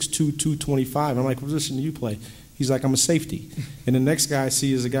was 6'2", 225. I'm like, what position do you play? He's like, I'm a safety. And the next guy I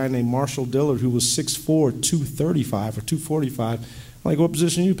see is a guy named Marshall Dillard, who was 6'4", 235 or 245. I'm like, what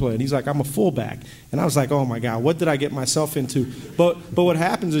position you play? And he's like, I'm a fullback. And I was like, oh my God, what did I get myself into? But what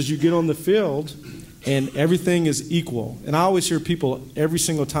happens is you get on the field and everything is equal. And I always hear people every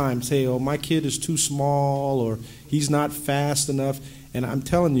single time say, oh, my kid is too small or he's not fast enough. And I'm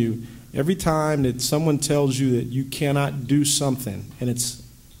telling you, every time that someone tells you that you cannot do something and it's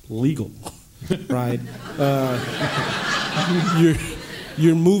legal, right,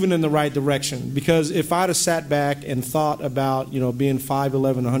 you're moving in the right direction. Because if I'd have sat back and thought about, being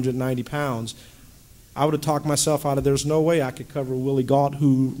 5'11", 190 pounds, I would have talked myself out of there's no way I could cover Willie Gault,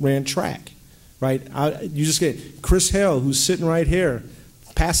 who ran track, right? You just get Chris Hale, who's sitting right here,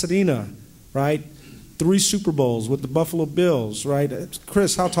 Pasadena, right? 3 Super Bowls with the Buffalo Bills, right?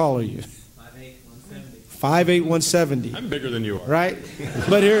 Chris, how tall are you? 5'8", 170. I'm bigger than you are. Right?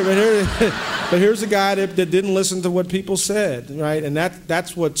 But here's a guy that didn't listen to what people said, right? And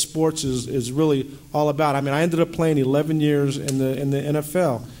that's what sports is really all about. I mean, I ended up playing 11 years in the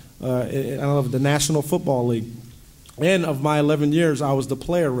NFL, the National Football League. And of my 11 years, I was the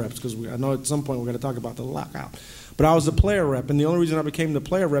player reps, because I know at some point we're going to talk about the lockout. But I was the player rep, and the only reason I became the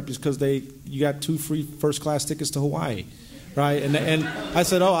player rep is because you got 2 free first-class tickets to Hawaii, right? And I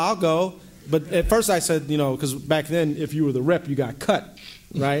said, oh, I'll go. But at first I said, because back then, if you were the rep, you got cut,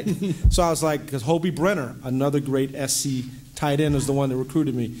 right? So I was like, because Hobie Brenner, another great SC tight end, is the one that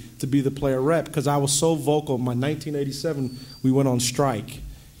recruited me to be the player rep, because I was so vocal. In my 1987, we went on strike,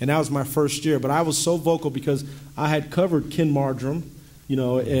 and that was my first year. But I was so vocal because I had covered Ken Mardrum,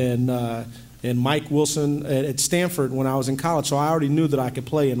 and Mike Wilson at Stanford when I was in college, so I already knew that I could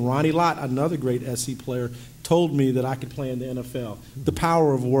play. And Ronnie Lott, another great SC player, told me that I could play in the NFL. The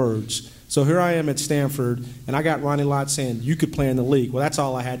power of words. So here I am at Stanford, and I got Ronnie Lott saying, you could play in the league. Well, that's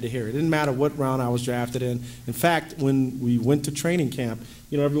all I had to hear. It didn't matter what round I was drafted in. In fact, when we went to training camp,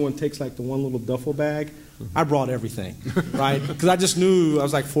 everyone takes like the one little duffel bag. I brought everything, right? Because I just knew, I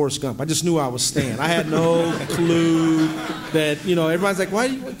was like Forrest Gump. I just knew I was staying. I had no clue that, everybody's like,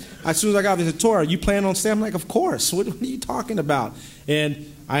 why? As soon as I got this tour, are you planning on staying? I'm like, of course. What are you talking about?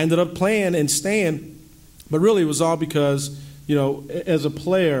 And I ended up playing and staying. But really, it was all because, as a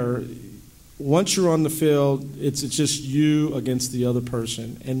player, once you're on the field, it's just you against the other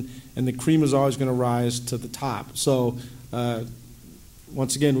person, and the cream is always going to rise to the top. So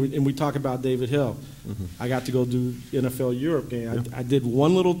once again, and we talk about David Hill. I got to go do NFL Europe game. I did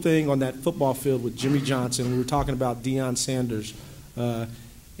one little thing on that football field with Jimmy Johnson. We were talking about Deion Sanders,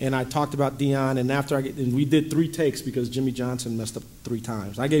 and I talked about Deion. And and we did 3 takes because Jimmy Johnson messed up 3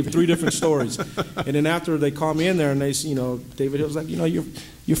 times. I gave 3 different stories, and then after they called me in there, and they, David Hill was like,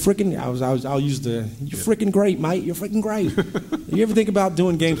 you're freaking. I'll use the you're freaking great, mate. You're freaking great. You ever think about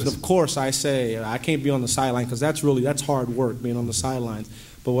doing games? And of course, I say I can't be on the sideline because that's hard work being on the sidelines.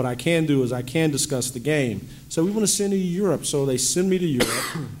 But what I can do is I can discuss the game. So we want to send you to Europe. So they send me to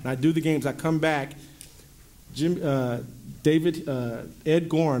Europe, and I do the games. I come back. Ed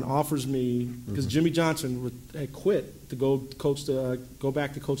Gorin offers me, because Jimmy Johnson had quit to go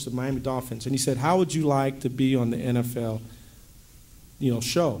back to coach the Miami Dolphins, and he said, "How would you like to be on the NFL,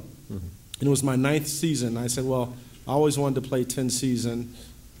 show?" And it was my 9th season. I said, "Well, I always wanted to play 10 season.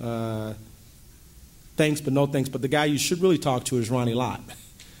 Thanks, but no thanks. But the guy you should really talk to is Ronnie Lott,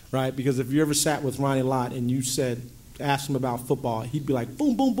 right? Because if you ever sat with Ronnie Lott and you asked him about football, he'd be like,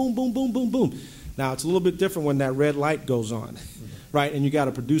 boom, boom, boom, boom, boom, boom, boom." Now, it's a little bit different when that red light goes on, right, and you got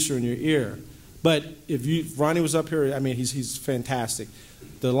a producer in your ear. But if Ronnie was up here, I mean, he's fantastic.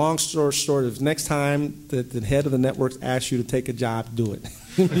 The long story short is next time that the head of the network asks you to take a job, do it.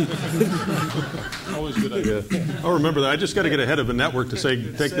 Always a good idea. I'll remember that. I just got to get ahead of a network to say,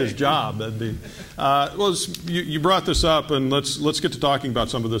 take this job. That'd be, you brought this up, and let's get to talking about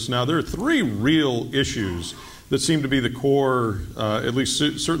some of this now. There are 3 real issues that seem to be the core, at least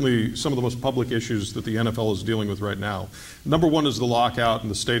certainly some of the most public issues that the NFL is dealing with right now. Number 1 is the lockout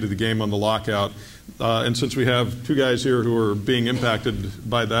and the state of the game on the lockout. And since we have 2 guys here who are being impacted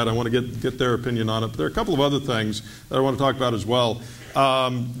by that, I want to get their opinion on it. But there are a couple of other things that I want to talk about as well.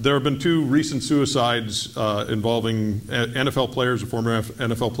 There have been 2 recent suicides involving NFL players, or former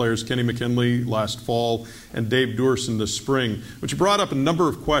NFL players, Kenny McKinley last fall and Dave Doerson this spring, which brought up a number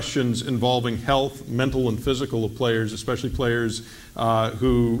of questions involving health, mental and physical of players, especially players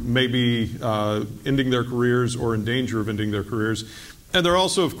who may be ending their careers or in danger of ending their careers. And there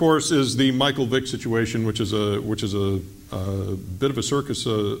also, of course, is the Michael Vick situation, which is a bit of a circus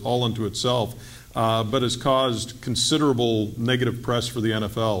all unto itself. But has caused considerable negative press for the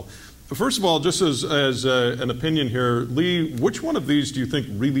NFL. First of all, just as an opinion here, Leigh, which one of these do you think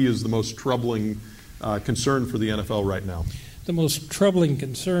really is the most troubling concern for the NFL right now? The most troubling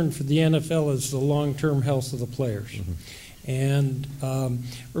concern for the NFL is the long-term health of the players. Mm-hmm. And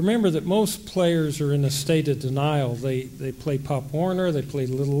remember that most players are in a state of denial. They play Pop Warner, they play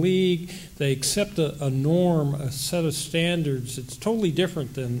Little League, they accept a norm, a set of standards that's totally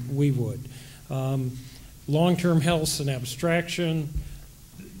different than we would. Long-term health's an abstraction.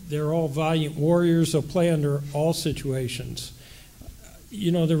 They're all valiant warriors. They'll play under all situations.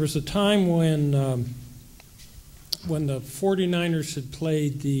 You know, there was a time when the 49ers had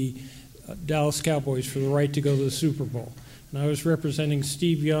played the Dallas Cowboys for the right to go to the Super Bowl. And I was representing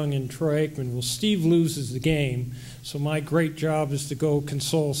Steve Young and Troy Aikman. Well, Steve loses the game, so my great job is to go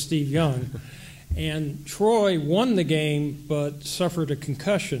console Steve Young. And Troy won the game but suffered a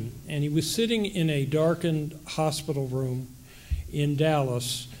concussion, and he was sitting in a darkened hospital room in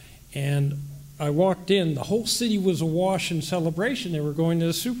Dallas, and I walked in. The whole city was awash in celebration. They were going to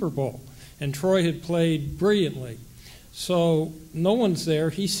the Super Bowl, and Troy had played brilliantly. So no one's there.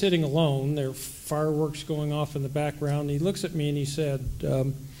 He's sitting alone. There are fireworks going off in the background. He looks at me and he said,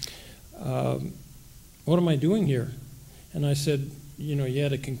 what am I doing here? And I said, you know, you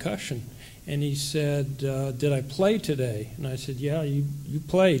had a concussion. And he said, did I play today? And I said, yeah, you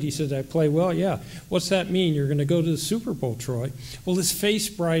played. He said, I play well? Yeah. What's that mean? You're going to go to the Super Bowl, Troy? Well, his face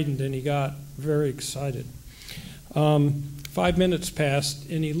brightened and he got very excited. 5 minutes passed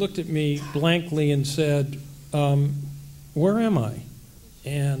and he looked at me blankly and said, where am I?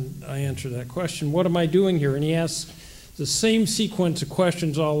 And I answered that question, what am I doing here? And he asked the same sequence of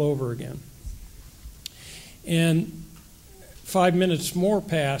questions all over again. And 5 minutes more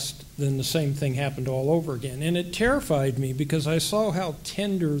passed, then the same thing happened all over again. And it terrified me because I saw how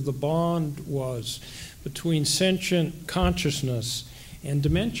tender the bond was between sentient consciousness and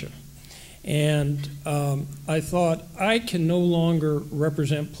dementia. And I thought, I can no longer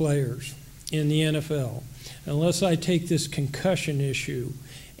represent players in the NFL unless I take this concussion issue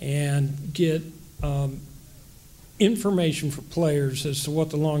and get information for players as to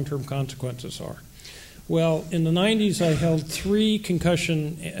what the long-term consequences are. Well, in the 90s, I held 3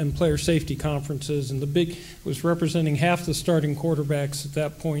 concussion and player safety conferences, and the big was representing half the starting quarterbacks at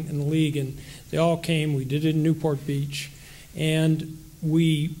that point in the league, and they all came. We did it in Newport Beach, and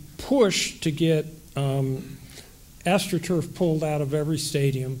we pushed to get AstroTurf pulled out of every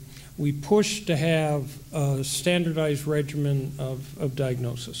stadium. We pushed to have a standardized regimen of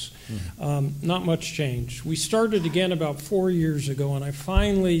diagnosis. Mm-hmm. Not much changed. We started again about 4 years ago, and I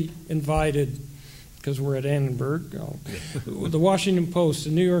finally invited, because we're at Annenberg, the Washington Post,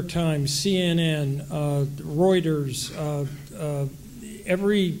 the New York Times, CNN, Reuters,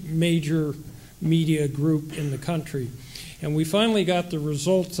 every major media group in the country. And we finally got the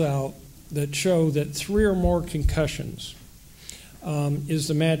results out that show that 3 or more concussions is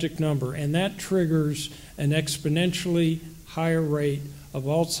the magic number, and that triggers an exponentially higher rate of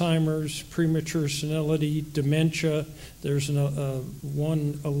Alzheimer's, premature senility, dementia. There's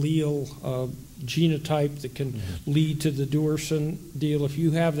one allele genotype that can lead to the Doerson deal if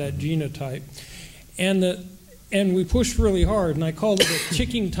you have that genotype. And we pushed really hard, and I called it a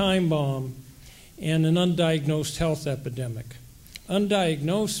ticking time bomb and an undiagnosed health epidemic.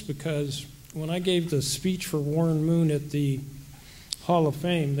 Undiagnosed because when I gave the speech for Warren Moon at the Hall of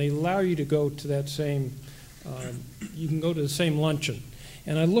Fame, they allow you to go to that same, you can go to the same luncheon.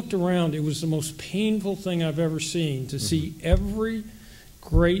 And I looked around, it was the most painful thing I've ever seen to see every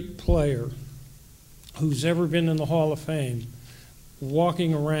great player who's ever been in the Hall of Fame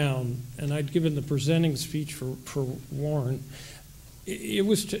walking around, and I'd given the presenting speech for Warren. It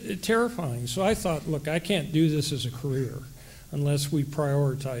was terrifying. So I thought, look, I can't do this as a career unless we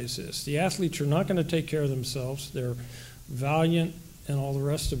prioritize this. The athletes are not going to take care of themselves. They're valiant and all the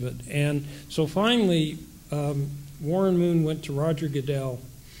rest of it. And so finally, Warren Moon went to Roger Goodell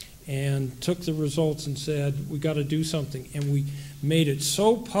and took the results and said, we got to do something. And we made it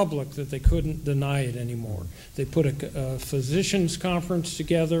so public that they couldn't deny it anymore. They put a physicians conference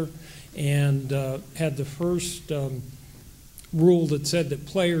together and had the first rule that said that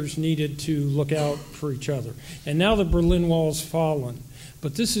players needed to look out for each other. And now the Berlin Wall's fallen.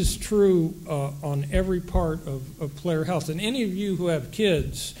 But this is true on every part of player health. And any of you who have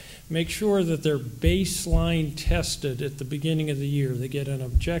kids, make sure that they're baseline tested at the beginning of the year. They get an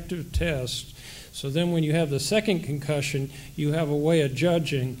objective test. So then when you have the second concussion, you have a way of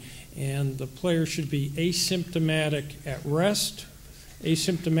judging. And the player should be asymptomatic at rest,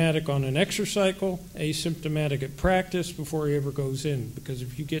 asymptomatic on an exercise cycle, asymptomatic at practice before he ever goes in. Because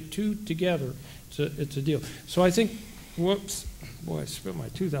if you get two together, it's a deal. So I think, whoops, boy, I spit my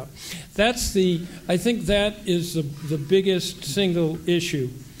tooth out. I think that is the biggest single issue.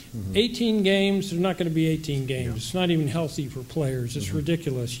 18 games, there's not going to be 18 games. Yeah. It's not even healthy for players. It's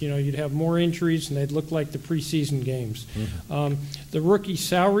ridiculous. You know, you'd have more injuries and they'd look like the preseason games. The rookie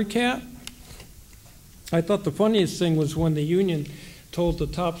salary cap, I thought the funniest thing was when the union told the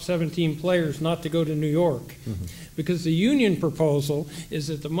top 17 players not to go to New York. Because the union proposal is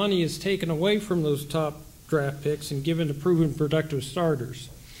that the money is taken away from those top draft picks and given to proven productive starters.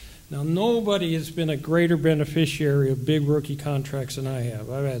 Now, nobody has been a greater beneficiary of big rookie contracts than I have.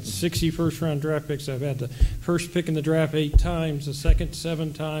 I've had 60 first-round draft picks. I've had the first pick in the draft 8 times, the second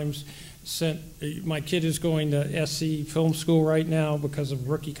 7 times. My kid is going to SC film school right now because of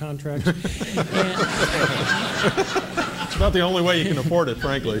rookie contracts. It's about the only way you can afford it,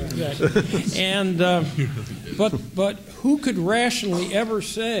 frankly. Exactly. And but who could rationally ever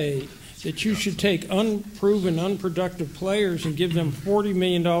say that you should take unproven, unproductive players and give them $40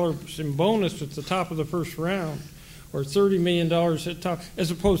 million in bonus at the top of the first round, or $30 million at the top,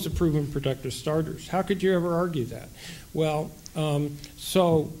 as opposed to proven productive starters? How could you ever argue that? Well,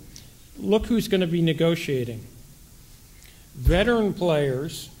 so look who's going to be negotiating. Veteran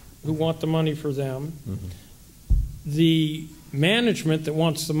players who want the money for them, the management that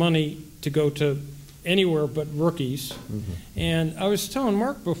wants the money to go to anywhere but rookies. And I was telling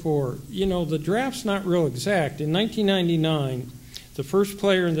Mark before, you know, the draft's not real exact. In 1999, the first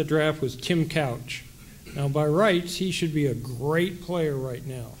player in the draft was Tim Couch. Now, by rights, he should be a great player right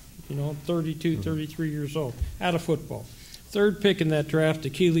now. You know, 32, 33 years old, out of football. Third pick in that draft,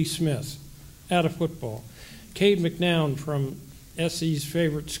 Akili Smith, out of football. Cade McNown from SC's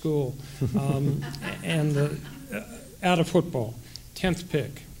favorite school, and out of football. 10th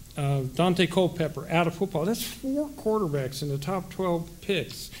pick. Dante Culpepper, out of football. That's 4 quarterbacks in the top 12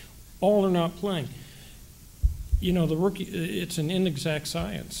 picks. All are not playing. You know, the rookie, it's an inexact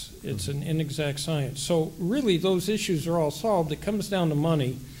science. It's an inexact science. So really, those issues are all solved. It comes down to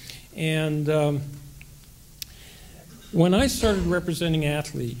money. And when I started representing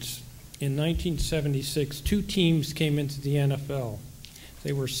athletes in 1976, 2 teams came into the NFL.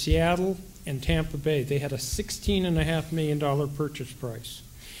 They were Seattle and Tampa Bay. They had a $16.5 million purchase price.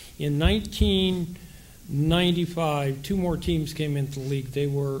 In 1995, 2 more teams came into the league. They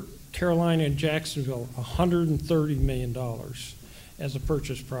were Carolina and Jacksonville, $130 million as a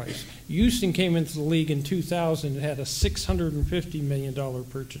purchase price. Houston came into the league in 2000. It had a $650 million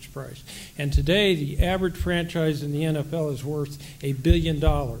purchase price. And today, the average franchise in the NFL is worth $1 billion.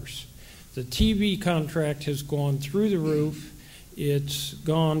 The TV contract has gone through the roof. It's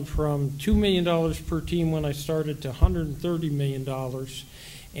gone from $2 million per team when I started to $130 million.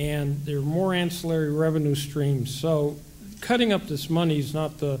 And there are more ancillary revenue streams. So cutting up this money is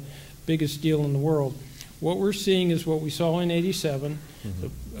not the biggest deal in the world. What we're seeing is what we saw in '87.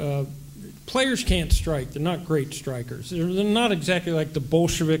 Players can't strike. They're not great strikers. They're not exactly like the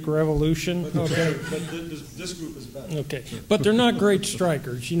Bolshevik Revolution. Okay. But this group is better. Okay. But they're not great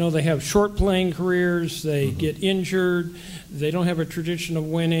strikers. You know, they have short playing careers. They get injured. They don't have a tradition of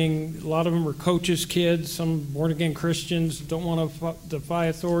winning. A lot of them are coaches' kids. Some born-again Christians don't want to defy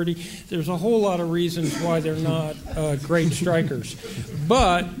authority. There's a whole lot of reasons why they're not great strikers.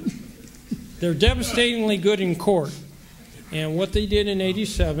 But they're devastatingly good in court. And what they did in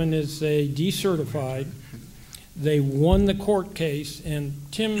 '87 is they decertified. They won the court case. And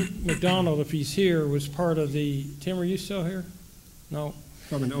Tim McDonald, if he's here, was part of the. Tim, are you still here? No.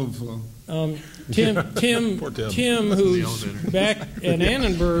 Probably an overflow. Tim, who's back at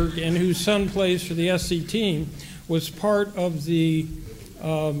Annenberg and whose son plays for the SC team, was part of the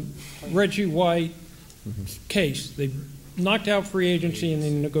Reggie White case. They knocked out free agency and they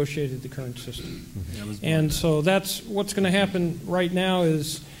negotiated the current system. And so that's what's going to happen right now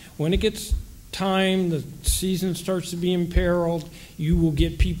is when it gets time, the season starts to be imperiled, you will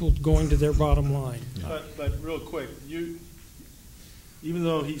get people going to their bottom line. But real quick, even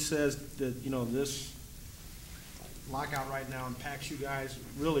though he says that, you know, this lockout right now impacts you guys,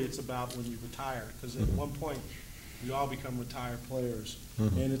 really it's about when you retire. Because at one point, We all become retired players,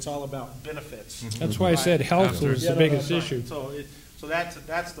 and it's all about benefits. That's why I said health was the biggest issue. So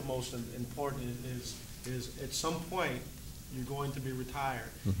that's the most important. Is at some point you're going to be retired,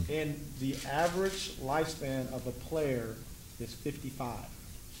 and the average lifespan of a player is 55.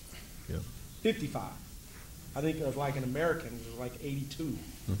 Yeah. 55. I think of like an American, it was like 82,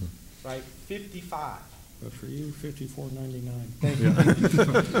 right? 55. But for you, 54.99. Thank you.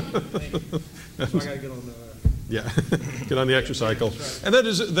 Thank you. So I got to get on the. Yeah, get on the exercycle. And that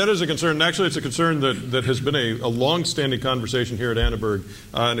is a concern. And actually, it's a concern that has been a long-standing conversation here at Annenberg,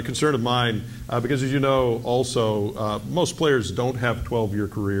 and a concern of mine, because as you know, also, most players don't have 12-year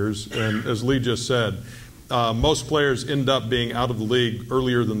careers. And as Leigh just said, most players end up being out of the league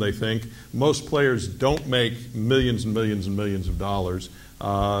earlier than they think. Most players don't make millions and millions and millions of dollars.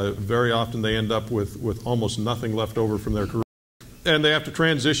 Very often they end up with almost nothing left over from their career. And they have to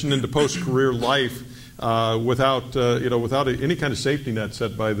transition into post-career life without any kind of safety net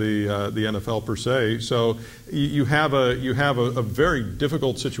set by the NFL per se. So you have a very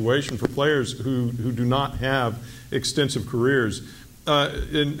difficult situation for players who do not have extensive careers.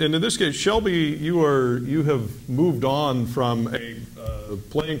 And in this case, Shelby, you have moved on from a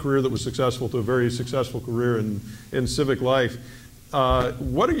playing career that was successful to a very successful career in civic life.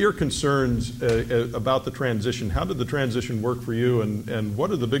 What are your concerns about the transition? How did the transition work for you, and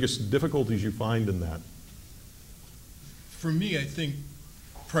what are the biggest difficulties you find in that? For me, I think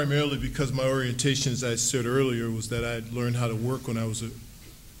primarily because my orientation, as I said earlier, was that I had learned how to work when I was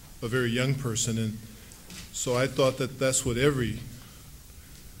a very young person, and so I thought that that's what every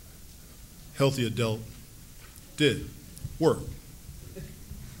healthy adult did: work,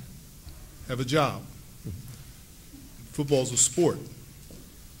 have a job. Football's a sport.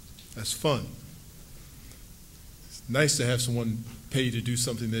 That's fun. It's nice to have someone pay you to do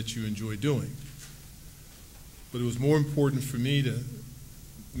something that you enjoy doing. But it was more important for me to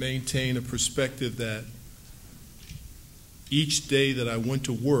maintain a perspective that each day that I went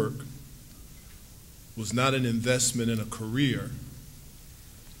to work was not an investment in a career.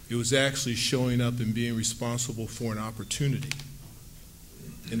 It was actually showing up and being responsible for an opportunity.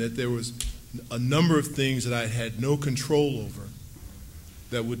 And that there was a number of things that I had no control over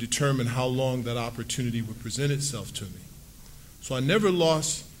that would determine how long that opportunity would present itself to me. So I never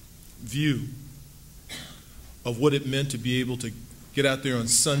lost view of what it meant to be able to get out there on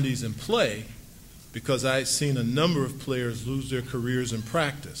Sundays and play, because I had seen a number of players lose their careers in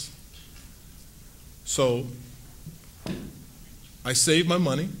practice. So I saved my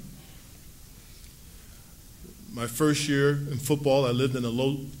money. My first year in football, I lived in a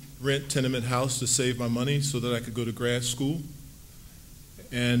low-rent tenement house to save my money so that I could go to grad school,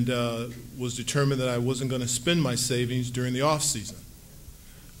 and was determined that I wasn't going to spend my savings during the off season.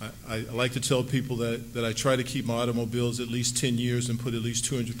 I like to tell people that I try to keep my automobiles at least 10 years and put at least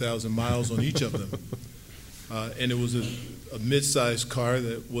 200,000 miles on each of them. And it was a mid-sized car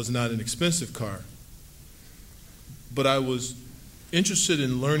that was not an expensive car. But I was interested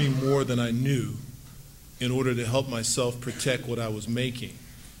in learning more than I knew in order to help myself protect what I was making.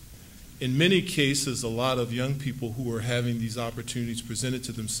 In many cases, a lot of young people who are having these opportunities presented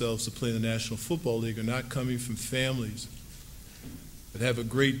to themselves to play in the National Football League are not coming from families that have a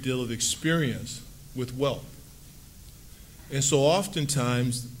great deal of experience with wealth. And so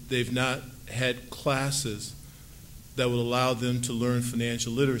oftentimes they've not had classes that would allow them to learn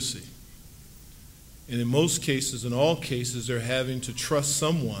financial literacy. And in most cases, in all cases, they're having to trust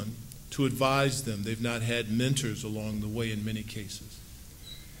someone to advise them. They've not had mentors along the way in many cases.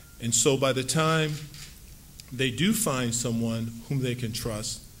 And so by the time they do find someone whom they can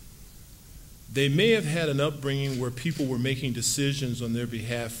trust, they may have had an upbringing where people were making decisions on their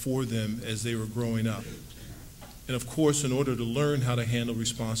behalf for them as they were growing up. And of course, in order to learn how to handle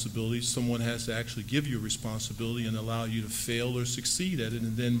responsibilities, someone has to actually give you a responsibility and allow you to fail or succeed at it,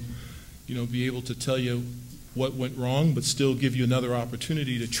 and then, be able to tell you what went wrong, but still give you another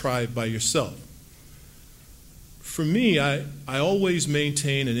opportunity to try it by yourself. For me, I always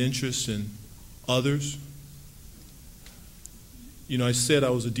maintain an interest in others. I said I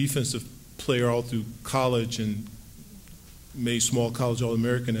was a defensive player all through college and made small college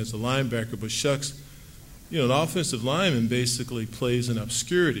All-American as a linebacker, but shucks, an offensive lineman basically plays in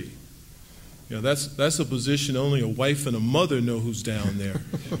obscurity. That's a position only a wife and a mother know who's down there.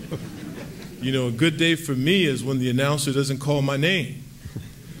 A good day for me is when the announcer doesn't call my name.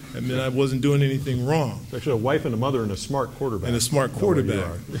 I mean, I wasn't doing anything wrong. Actually, a wife and a mother and a smart quarterback. And a smart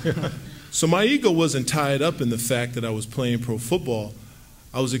quarterback. So my ego wasn't tied up in the fact that I was playing pro football.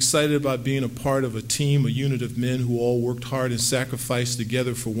 I was excited about being a part of a team, a unit of men who all worked hard and sacrificed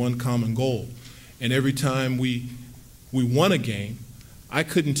together for one common goal. And every time we we won a game, I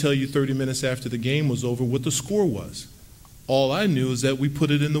couldn't tell you 30 minutes after the game was over what the score was. All I knew is that we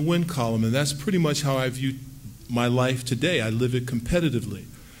put it in the win column, and that's pretty much how I view my life today. I live it competitively.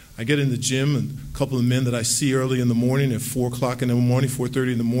 I get in the gym, and a couple of men that I see early in the morning at 4 o'clock in the morning,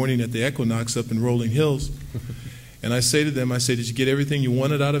 4:30 in the morning at the Equinox up in Rolling Hills, and I say to them, I say, did you get everything you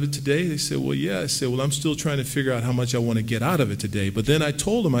wanted out of it today? They said, well, yeah. I said, well, I'm still trying to figure out how much I want to get out of it today. But then I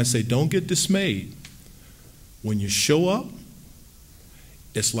told them, I say, don't get dismayed. When you show up,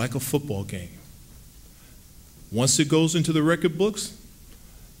 it's like a football game. Once it goes into the record books,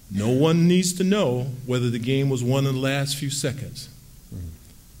 no one needs to know whether the game was won in the last few seconds.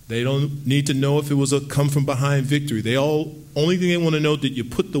 They don't need to know if it was a come-from-behind victory. Only thing they want to know, did you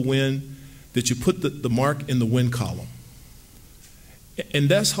put the win, that you put the mark in the win column. And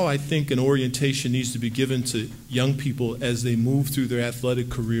that's how I think an orientation needs to be given to young people as they move through their athletic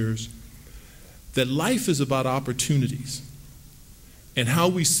careers, that life is about opportunities. And how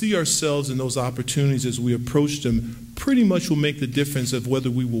we see ourselves in those opportunities as we approach them pretty much will make the difference of whether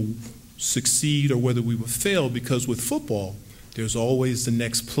we will succeed or whether we will fail, because with football, there's always the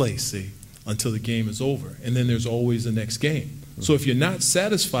next play, see, until the game is over. And then there's always the next game. So if you're not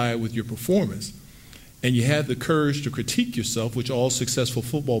satisfied with your performance and you have the courage to critique yourself, which all successful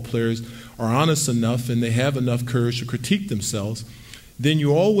football players are honest enough and they have enough courage to critique themselves, then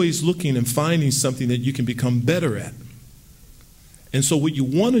you're always looking and finding something that you can become better at. And so what you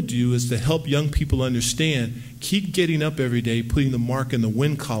want to do is to help young people understand, keep getting up every day, putting the mark in the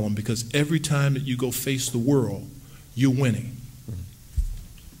win column, because every time that you go face the world, you're winning.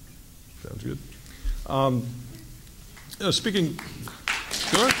 Sounds good. Speaking,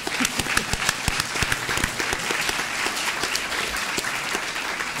 go ahead.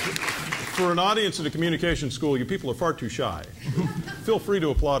 For an audience at a communication school, you people are far too shy. Feel free to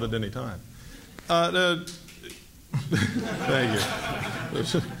applaud at any time. Thank you.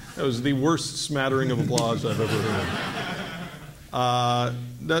 That was the worst smattering of applause I've ever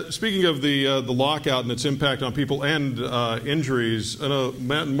heard. Speaking of the lockout and its impact on people and injuries, I know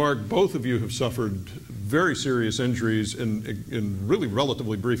Matt and Mark, both of you have suffered very serious injuries in really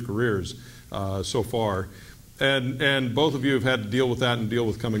relatively brief careers so far. And both of you have had to deal with that and deal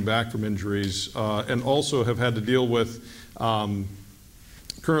with coming back from injuries, and also have had to deal with,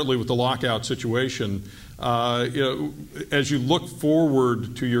 currently with the lockout situation. As you look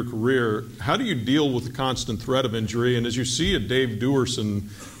forward to your career, how do you deal with the constant threat of injury? And as you see a Dave Duerson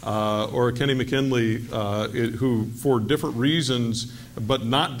or a Kenny McKinley, who for different reasons, but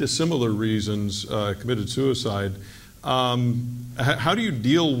not dissimilar reasons, committed suicide, how do you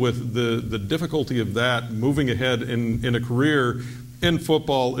deal with the difficulty of that moving ahead in a career in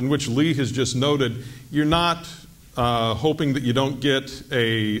football in which Leigh has just noted you're not hoping that you don't get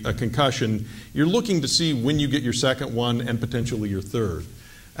a concussion. You're looking to see when you get your second one and potentially your third.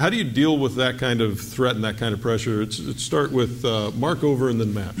 How do you deal with that kind of threat and that kind of pressure? Let's start with Mark over and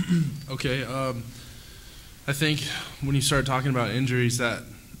then Matt. Okay. I think when you start talking about injuries, that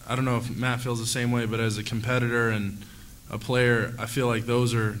I don't know if Matt feels the same way, but as a competitor and a player, I feel like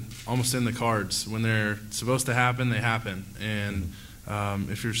those are almost in the cards. When they're supposed to happen, they happen. And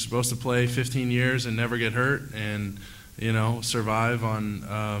if you're supposed to play 15 years and never get hurt and, survive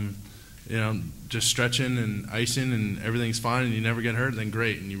on, just stretching and icing and everything's fine and you never get hurt, then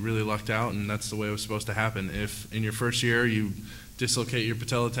great. And you really lucked out, and that's the way it was supposed to happen. If in your first year you dislocate your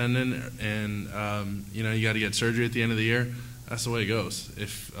patella tendon and, you got to get surgery at the end of the year, that's the way it goes.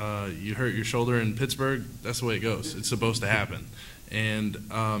 If you hurt your shoulder in Pittsburgh, that's the way it goes. It's supposed to happen. And,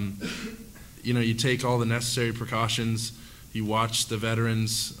 you take all the necessary precautions. You watch the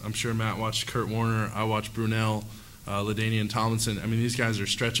veterans. I'm sure Matt watched Kurt Warner. I watched Brunell, LaDainian Tomlinson. I mean, these guys are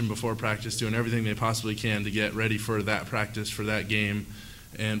stretching before practice, doing everything they possibly can to get ready for that practice, for that game,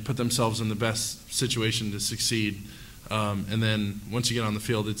 and put themselves in the best situation to succeed. And then once you get on the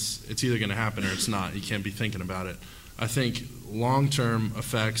field, it's either going to happen or it's not. You can't be thinking about it. I think long-term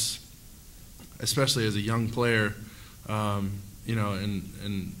effects, especially as a young player, and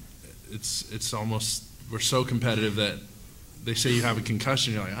it's almost, we're so competitive that they say you have a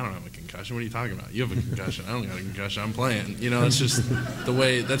concussion, you're like, I don't have a concussion. What are you talking about? You have a concussion. I don't have a concussion. I'm playing. It's just the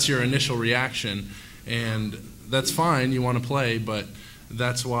way, that's your initial reaction. And that's fine. You want to play, but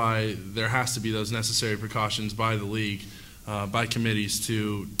that's why there has to be those necessary precautions by the league, by committees,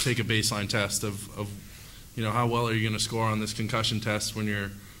 to take a baseline test of how well are you going to score on this concussion test when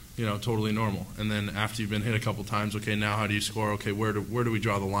you're, totally normal. And then after you've been hit a couple times, okay, now how do you score? Okay, where do we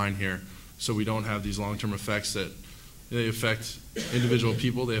draw the line here so we don't have these long-term effects that they affect individual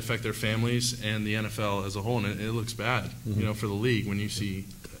people, they affect their families, and the NFL as a whole. And it looks bad, for the league when you see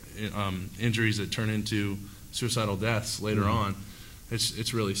injuries that turn into suicidal deaths later on.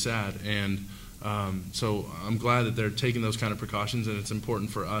 It's really sad. And so I'm glad that they're taking those kind of precautions, and it's important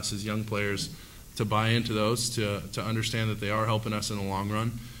for us as young players to buy into those, to understand that they are helping us in the long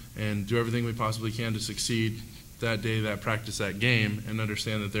run, and do everything we possibly can to succeed that day, that practice, that game, and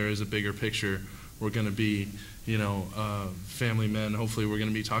understand that there is a bigger picture. We're going to be, family men. Hopefully we're going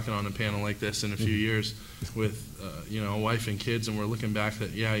to be talking on a panel like this in a few years with, a wife and kids, and we're looking back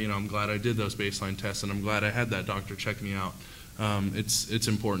that, I'm glad I did those baseline tests, and I'm glad I had that doctor check me out. It's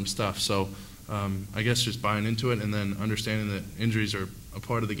important stuff. So I guess just buying into it and then understanding that injuries are a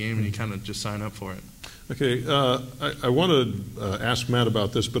part of the game, and you kind of just sign up for it. Okay, I want to ask Matt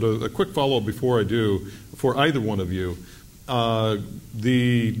about this, but a quick follow-up before I do, for either one of you.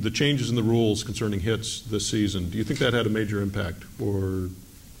 The changes in the rules concerning hits this season, do you think that had a major impact or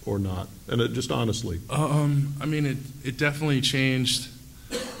not? And just honestly. I mean, it definitely changed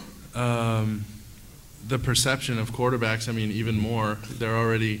the perception of quarterbacks. I mean, even more. They're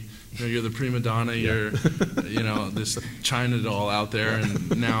already, you're the prima donna, you're, this China doll out there,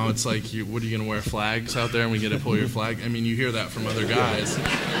 and now it's like, what are you going to wear, flags out there and we get to pull your flag? I mean, you hear that from other guys,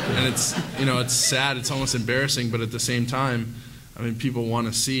 and it's, it's sad, it's almost embarrassing, but at the same time, I mean, people want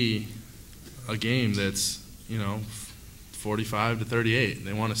to see a game that's, 45 to 38.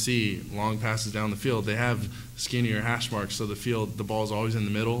 They want to see long passes down the field. They have skinnier hash marks, so the ball's always in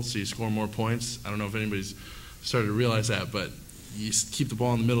the middle, so you score more points. I don't know if anybody's started to realize that, but you keep the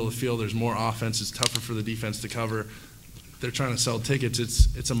ball in the middle of the field, there's more offense, it's tougher for the defense to cover. They're trying to sell tickets.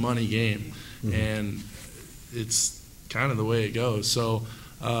 It's a money game, and it's kind of the way it goes. So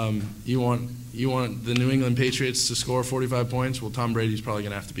you want the New England Patriots to score 45 points? Well, Tom Brady's probably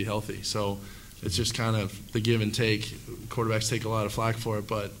going to have to be healthy. So it's just kind of the give and take. Quarterbacks take a lot of flack for it,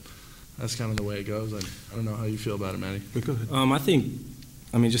 but that's kind of the way it goes. I don't know how you feel about it, Matty. Go ahead. I think,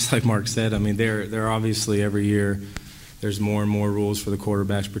 just like Mark said, they're obviously every year there's more and more rules for the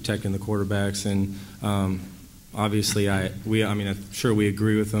quarterbacks, protecting the quarterbacks, and obviously I'm sure we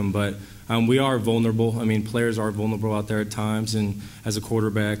agree with them, but we are vulnerable. Players are vulnerable out there at times, and as a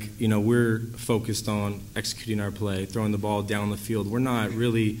quarterback, we're focused on executing our play, throwing the ball down the field. We're not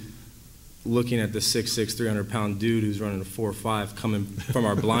really looking at the 6'6", 300-pound dude who's running a 4.5 coming from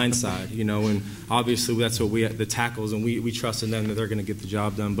our blind side, and obviously that's what the tackles, and we trust in them that they're going to get the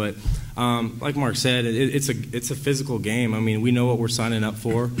job done. But like Mark said, it's a physical game. We know what we're signing up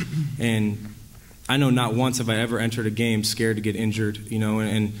for, and I know not once have I ever entered a game scared to get injured,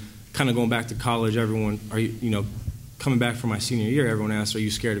 and kind of going back to college, everyone, coming back from my senior year, everyone asks, are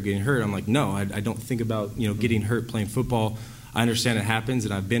you scared of getting hurt? I'm like, no, I don't think about, getting hurt playing football. I understand it happens,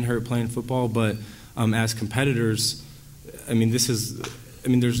 and I've been hurt playing football, but as competitors,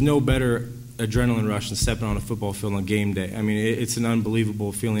 there's no better adrenaline rush than stepping on a football field on game day. It's an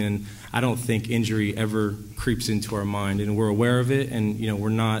unbelievable feeling, and I don't think injury ever creeps into our mind, and we're aware of it, and we're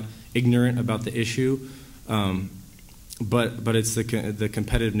not ignorant about the issue, but it's the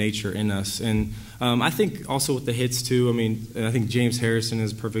competitive nature in us. And I think also with the hits too, I think James Harrison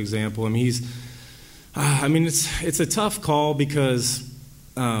is a perfect example. It's a tough call because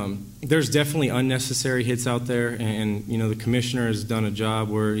there's definitely unnecessary hits out there, and the commissioner has done a job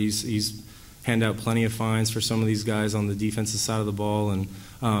where he's handed out plenty of fines for some of these guys on the defensive side of the ball, and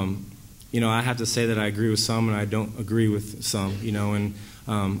I have to say that I agree with some and I don't agree with some, and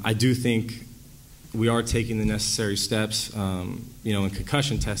I do think we are taking the necessary steps, in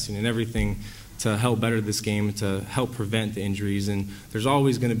concussion testing and everything to help better this game and to help prevent the injuries. And there's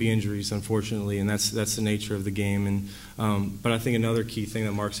always going to be injuries, unfortunately, and that's the nature of the game. And but I think another key thing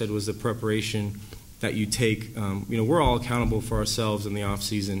that Mark said was the preparation that you take. We're all accountable for ourselves in the off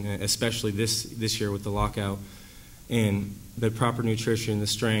season, especially this year with the lockout, and the proper nutrition, the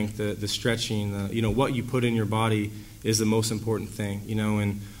strength, the stretching, what you put in your body is the most important thing.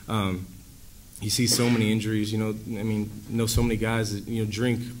 And you see so many injuries, so many guys that,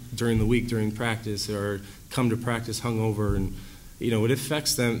 drink during the week, during practice, or come to practice hungover, and, it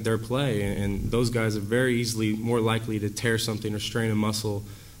affects their play, and those guys are very easily more likely to tear something or strain a muscle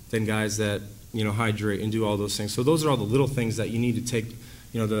than guys that, hydrate and do all those things. So those are all the little things that you need to take,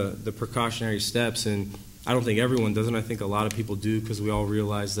 the precautionary steps, and I don't think everyone does, and I think a lot of people do, because we all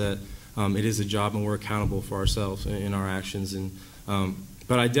realize that it is a job and we're accountable for ourselves in our actions. And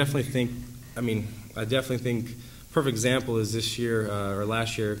but I definitely think, perfect example is this year or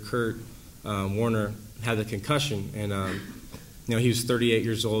last year, Kurt Warner had the concussion, and he was 38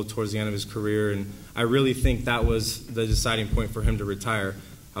 years old towards the end of his career, and I really think that was the deciding point for him to retire.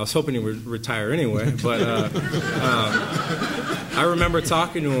 I was hoping he would retire anyway, but I remember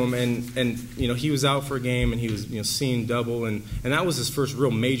talking to him, and he was out for a game, and he was seeing double, and that was his first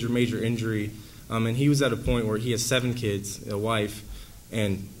real major injury And he was at a point where he has 7 kids, a wife,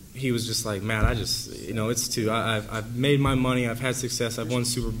 and he was just like, Matt, it's too. I've made my money. I've had success. I've won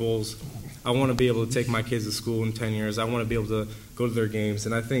Super Bowls. I want to be able to take my kids to school in 10 years. I want to be able to go to their games.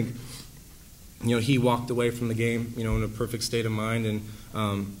 And I think, he walked away from the game, in a perfect state of mind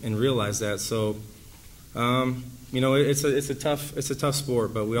and realized that. So, it's a tough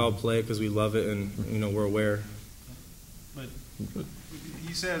sport, but we all play it because we love it and, we're aware. But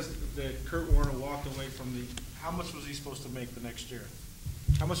he says that Kurt Warner walked away from how much was he supposed to make the next year?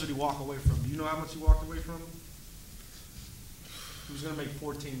 How much did he walk away from? Do you know how much he walked away from? He was going to make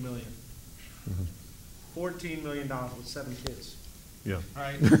 $14 million. $14 million with 7 kids. Yeah. All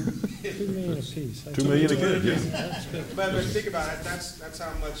right. $2 million a piece. $2 million a kid. Yeah. But think about it. That's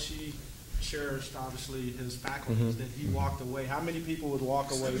how much he cherished, obviously, his faculties, that he walked away. How many people would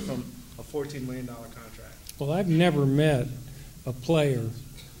walk away from a $14 million contract? Well, I've never met a player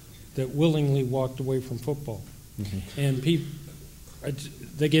that willingly walked away from football. And people,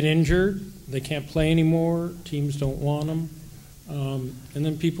 they get injured, they can't play anymore, teams don't want them. And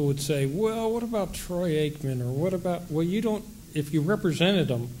then people would say, well, what about Troy Aikman? Or what about, well, you don't, if you represented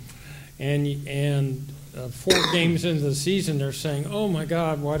them and 4 games into the season, they're saying, oh my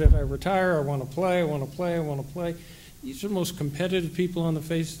God, why did I retire? I want to play, I want to play, I want to play. These are the most competitive people on the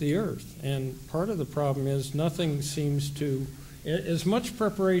face of the earth. And part of the problem is nothing seems to, as much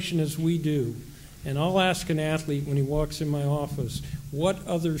preparation as we do, and I'll ask an athlete when he walks in my office, what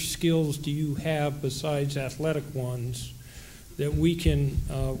other skills do you have besides athletic ones that we can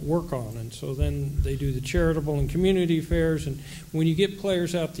work on? And so then they do the charitable and community affairs. And when you get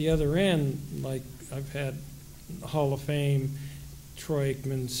players out the other end, like I've had Hall of Fame, Troy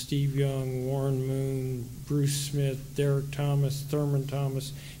Aikman, Steve Young, Warren Moon, Bruce Smith, Derek Thomas, Thurman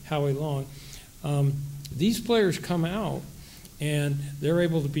Thomas, Howie Long. These players come out and they're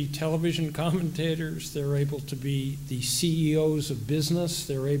able to be television commentators, they're able to be the CEOs of business,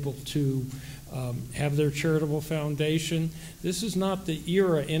 they're able to have their charitable foundation. This is not the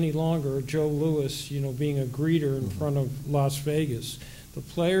era any longer of Joe Louis, being a greeter in front of Las Vegas. The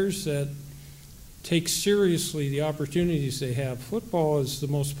players that take seriously the opportunities they have. Football is the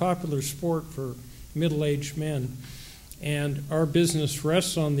most popular sport for middle-aged men, and our business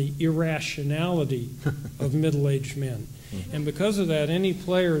rests on the irrationality of middle-aged men. And because of that, any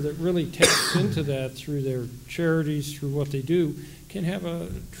player that really taps into that through their charities, through what they do, can have a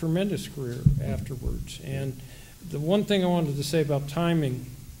tremendous career afterwards. And the one thing I wanted to say about timing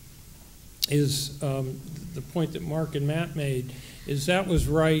is the point that Mark and Matt made, is that was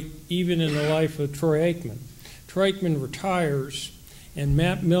right even in the life of Troy Aikman. Troy Aikman retires, and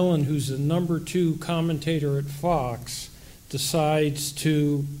Matt Millen, who's the #2 commentator at Fox, decides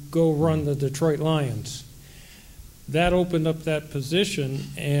to go run the Detroit Lions. That opened up that position,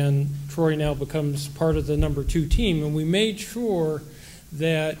 and Troy now becomes part of the #2 team. And we made sure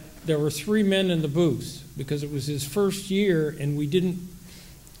that there were 3 men in the booth, because it was his first year, and we didn't,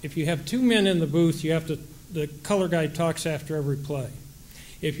 if you have 2 men in the booth, you have to, the color guy talks after every play.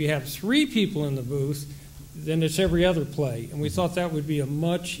 If you have 3 people in the booth, then it's every other play. And we thought that would be a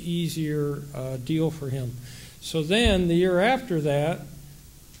much easier deal for him. So then, the year after that,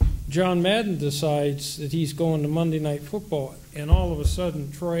 John Madden decides that he's going to Monday Night Football, and all of a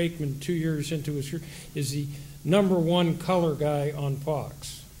sudden, Troy Aikman, 2 years into his career, is the #1 color guy on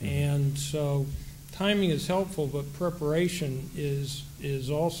Fox. And so timing is helpful, but preparation is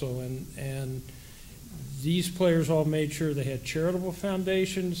also. And these players all made sure they had charitable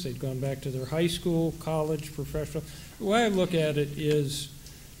foundations. They'd gone back to their high school, college, professional. The way I look at it is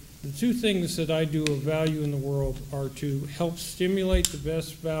the 2 things that I do of value in the world are to help stimulate the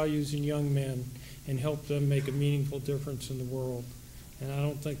best values in young men and help them make a meaningful difference in the world. And I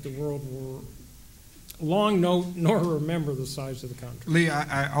don't think the world will long nor remember the size of the country. Leigh,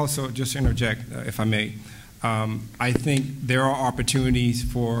 I also just interject, if I may. I think there are opportunities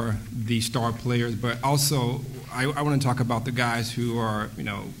for the star players, but also I want to talk about the guys who are,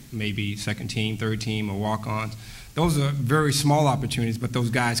 maybe second team, third team, or walk-ons. Those are very small opportunities, but those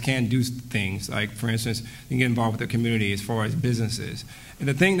guys can do things. Like, for instance, you can get involved with the community as far as businesses. And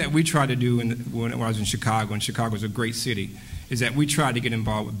the thing that we try to do when I was in Chicago, and Chicago is a great city, is that we try to get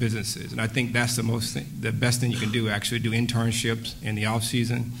involved with businesses. And I think that's the best thing you can do, actually do internships in the off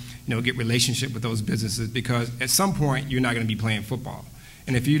season, get relationship with those businesses, because at some point you're not going to be playing football.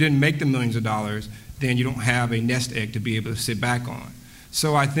 And if you didn't make the millions of dollars, then you don't have a nest egg to be able to sit back on.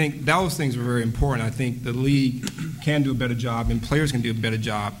 So I think those things are very important. I think the league can do a better job, and players can do a better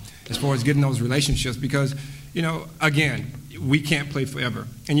job as far as getting those relationships, because, again, we can't play forever.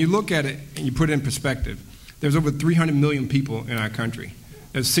 And you look at it and you put it in perspective. There's over 300 million people in our country.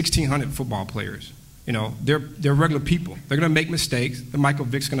 there's 1,600 football players. You know, they're regular people. They're going to make mistakes. The Michael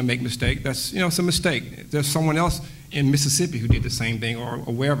Vick's going to make mistakes. That's, you know, it's a mistake. There's someone else in Mississippi who did the same thing, or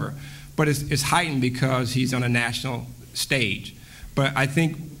wherever. But it's heightened because he's on a national stage. But I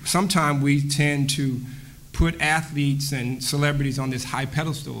think sometimes we tend to put athletes and celebrities on this high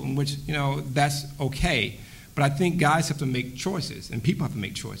pedestal, in which, you know, that's okay. But I think guys have to make choices, and people have to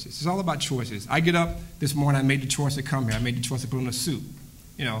make choices. It's all about choices. I get up this morning, I made the choice to come here. I made the choice to put on a suit.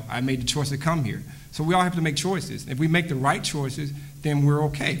 You know, I made the choice to come here. So we all have to make choices. If we make the right choices, then we're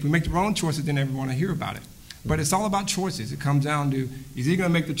okay. If we make the wrong choices, then everyone will hear about it. But it's all about choices. It comes down to, is he going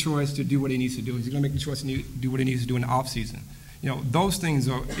to make the choice to do what he needs to do? Is he going to make the choice to do what he needs to do in the off season? You know, those things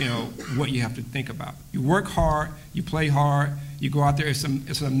are, you know, what you have to think about. You work hard, you play hard, you go out there. It's an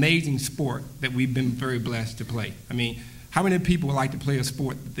amazing sport that we've been very blessed to play. I mean, how many people would like to play a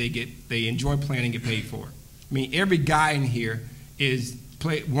sport that they enjoy playing and get paid for? I mean, every guy in here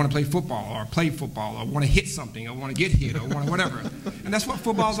want to play football or want to hit something or want to get hit or want to whatever. And that's what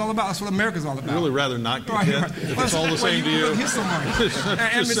football's all about. That's what America's all about. I'd really rather not get hit. If it's all the same to you. Hit someone.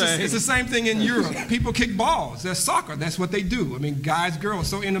 It's the same thing in Europe. People kick balls. That's soccer. That's what they do. I mean, guys, girls.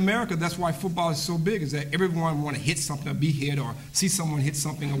 So in America, that's why football is so big, is that everyone want to hit something or be hit or see someone hit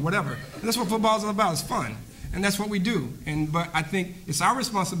something or whatever. And that's what football's all about. It's fun. And that's what we do. But I think it's our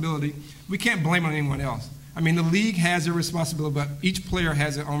responsibility. We can't blame it on anyone else. I mean, the league has a responsibility, but each player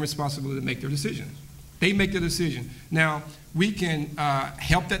has their own responsibility to make their decisions. They make the decision. Now, we can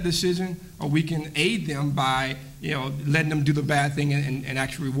help that decision, or we can aid them by, you know, letting them do the bad thing and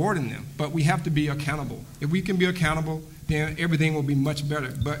actually rewarding them. But we have to be accountable. If we can be accountable, then everything will be much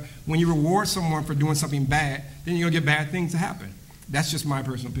better. But when you reward someone for doing something bad, then you're going to get bad things to happen. That's just my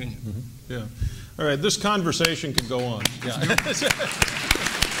personal opinion. Mm-hmm. Yeah. All right, this conversation could go on. Yeah.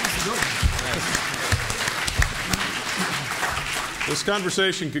 This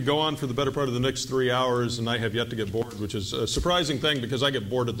conversation could go on for the better part of the next 3 hours, and I have yet to get bored, which is a surprising thing because I get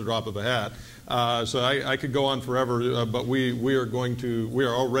bored at the drop of a hat. So I could go on forever, but we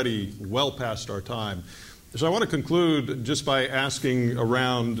are already well past our time. So I want to conclude just by asking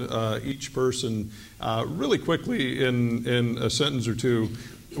around each person really quickly in a sentence or two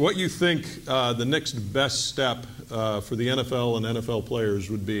what you think the next best step for the NFL and NFL players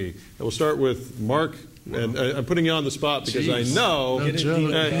would be. And we'll start with Mark. And I'm putting you on the spot because I know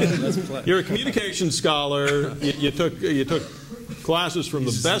you're a communications scholar. You took classes from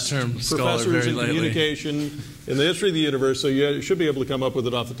the best professors in communication in the history of the universe, so you should be able to come up with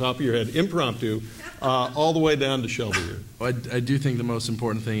it off the top of your head, impromptu, all the way down to Shelby here. Well, I do think the most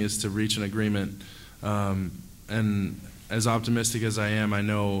important thing is to reach an agreement. And as optimistic as I am, I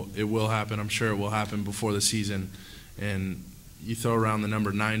know it will happen. I'm sure it will happen before the season. And you throw around the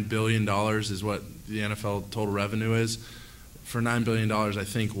number $9 billion is what the NFL total revenue is. For $9 billion, I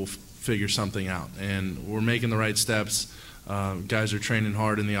think we'll figure something out. And we're making the right steps. Guys are training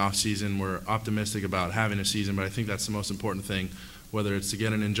hard in the off season. We're optimistic about having a season, but I think that's the most important thing, whether it's to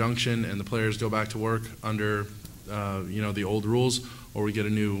get an injunction and the players go back to work under the old rules, or we get a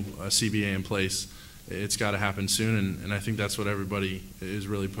new CBA in place. It's got to happen soon, and I think that's what everybody is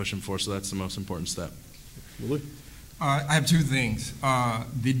really pushing for, so that's the most important step. Willie? I have two things.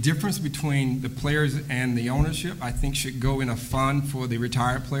 The difference between the players and the ownership, I think, should go in a fund for the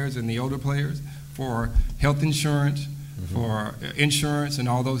retired players and the older players, for health insurance, for insurance and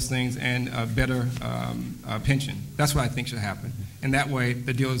all those things, and a better pension. That's what I think should happen. And that way,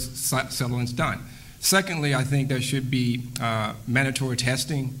 the deal is settled and it's done. Secondly, I think there should be mandatory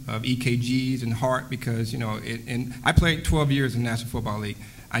testing of EKGs and heart, because, and I played 12 years in the National Football League.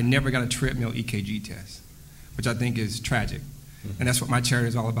 I never got a treadmill EKG test, which I think is tragic. And that's what my charity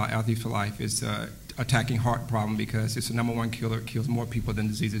is all about, Athletes for Life. It's attacking heart problem, because it's the #1 killer. It kills more people than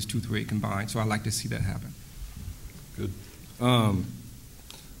diseases 2 through 8 combined. So I'd like to see that happen. Good.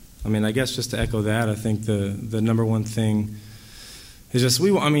 I guess just to echo that, I think the #1 thing is just we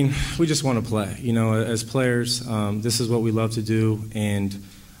just want to play. As players, this is what we love to do, and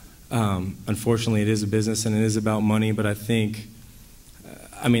unfortunately, it is a business and it is about money. But I think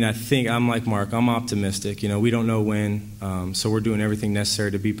I'm like Mark. I'm optimistic. We don't know when, so we're doing everything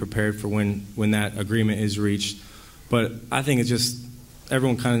necessary to be prepared for when that agreement is reached. But I think it's just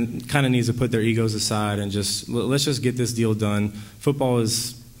everyone kind of needs to put their egos aside and let's just get this deal done. Football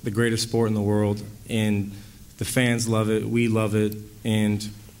is the greatest sport in the world, and the fans love it. We love it, and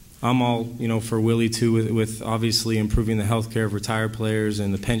I'm all for Willie too, with obviously improving the health care of retired players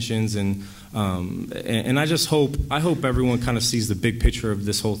and the pensions, and I hope everyone kind of sees the big picture of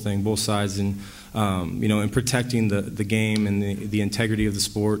this whole thing, both sides, and and protecting the game and the integrity of the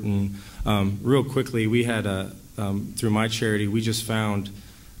sport. And real quickly, we had a through my charity, we just found,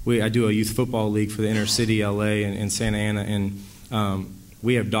 I do a youth football league for the inner city, LA, and Santa Ana, and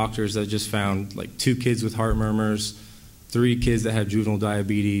we have doctors that just found like 2 kids with heart murmurs, 3 kids that have juvenile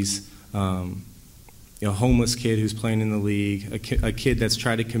diabetes, a homeless kid who's playing in the league, a kid that's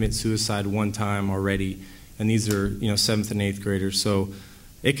tried to commit suicide 1 time already, and these are 7th and 8th graders. So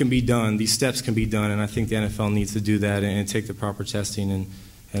it can be done. These steps can be done, and I think the NFL needs to do that and take the proper testing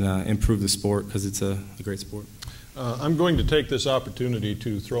and improve the sport, because it's a great sport. I'm going to take this opportunity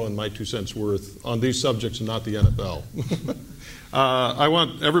to throw in my 2 cents worth on these subjects and not the NFL. I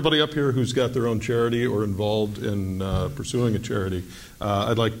want everybody up here who's got their own charity or involved in pursuing a charity,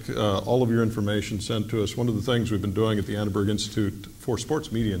 I'd like all of your information sent to us. One of the things we've been doing at the Annenberg Institute for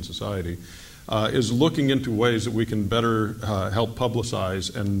Sports Media and Society is looking into ways that we can better help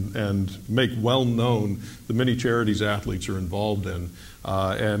publicize and make well known the many charities athletes are involved in.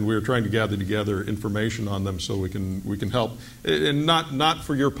 And we're trying to gather together information on them so we can help, and not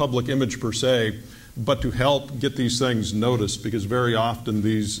for your public image per se, but to help get these things noticed, because very often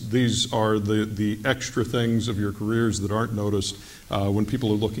these are the extra things of your careers that aren't noticed when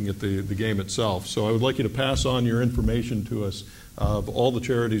people are looking at the game itself. So I would like you to pass on your information to us of all the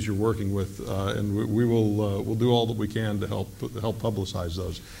charities you're working with, and we'll do all that we can to help publicize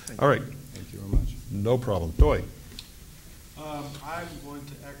those. All right. Thank you very much. No problem. Doy. I'm going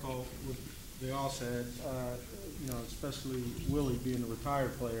to echo what they all said, especially Willie being a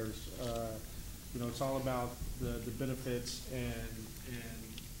retired player. It's all about the benefits and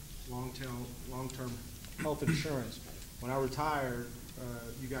long-term health insurance. When I retired,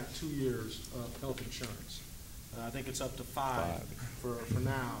 you got 2 years of health insurance. I think it's up to 5 for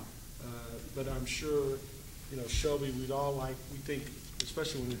now. But I'm sure, Shelby, we think,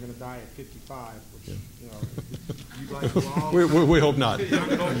 especially when you're going to die at 55, which, you'd like to all. We hope not. We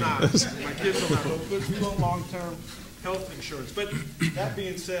hope not. My kids don't have, but we want long-term health insurance. But that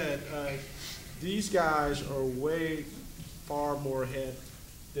being said, these guys are way far more ahead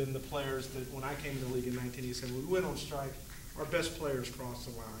than the players that when I came to the league in 1987, we went on strike. Our best players crossed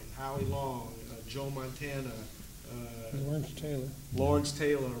the line. Howie Long, Joe Montana, Lawrence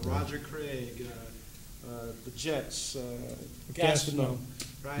Taylor, Roger Craig, the Jets, Gastineau,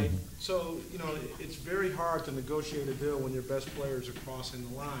 right? Mm-hmm. So, it's very hard to negotiate a deal when your best players are crossing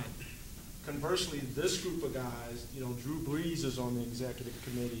the line. Conversely, this group of guys, Drew Brees is on the executive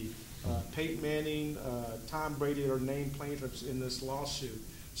committee. Peyton Manning, Tom Brady are named plaintiffs in this lawsuit.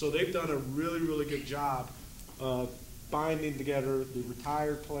 So they've done a really, really good job of binding together the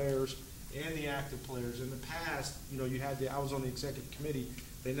retired players and the active players. In the past, I was on the executive committee.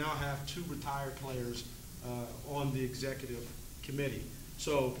 They now have 2 retired players on the executive committee.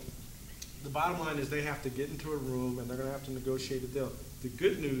 So the bottom line is they have to get into a room and they're going to have to negotiate a deal. The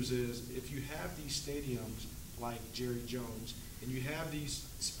good news is if you have these stadiums like Jerry Jones, and you have these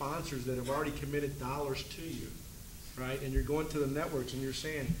sponsors that have already committed dollars to you, right? And you're going to the networks and you're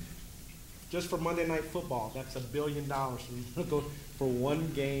saying, just for Monday Night Football, that's $1 billion for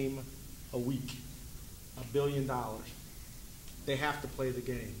 1 game a week. $1 billion. They have to play the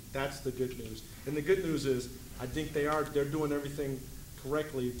game. That's the good news. And the good news is, I think they're doing everything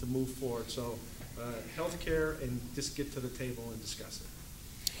correctly to move forward. So, healthcare, and just get to the table and discuss it.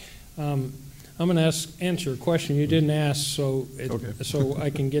 I'm going to answer a question you didn't ask, so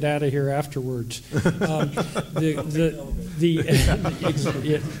I can get out of here afterwards. Thank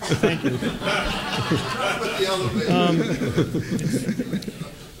you.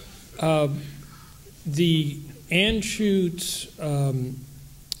 The Anschutz,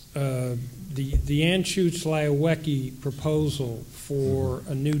 the Anschutz-Lyowecki proposal for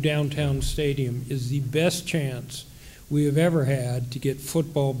a new downtown stadium is the best chance we have ever had to get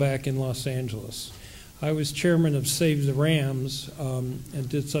football back in Los Angeles. I was chairman of Save the Rams and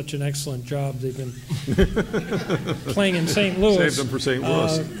did such an excellent job. They've been playing in St. Louis. Saved them for St.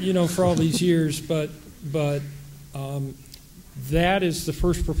 Louis. For all these years. But that is the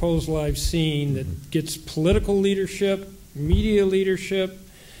first proposal I've seen that gets political leadership, media leadership,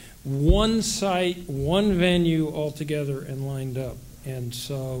 one site, one venue all together and lined up. And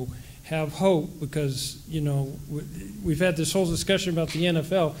so have hope, because we've had this whole discussion about the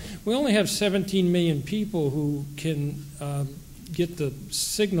NFL. We only have 17 million people who can get the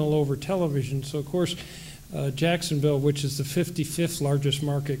signal over television. So of course Jacksonville, which is the 55th largest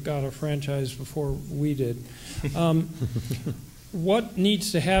market, got a franchise before we did. What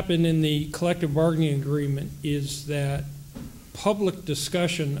needs to happen in the collective bargaining agreement is that public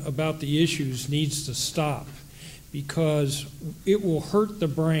discussion about the issues needs to stop, because it will hurt the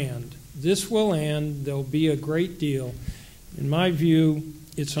brand. This will end. There'll be a great deal. In my view,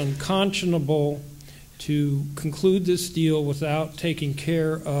 it's unconscionable to conclude this deal without taking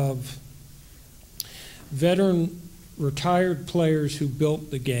care of veteran retired players who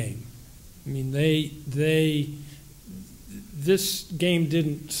built the game. I mean, this game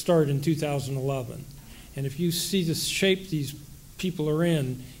didn't start in 2011. And if you see the shape these people are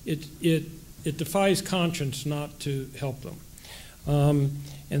in, it defies conscience not to help them.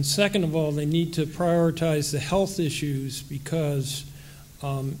 And second of all, they need to prioritize the health issues, because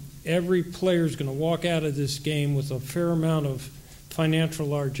every player is going to walk out of this game with a fair amount of financial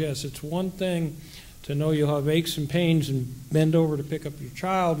largesse. It's one thing to know you'll have aches and pains and bend over to pick up your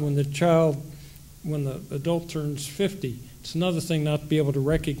child when the adult turns 50. It's another thing not to be able to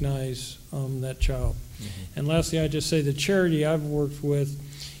recognize that child. Mm-hmm. And lastly, I just say the charity I've worked with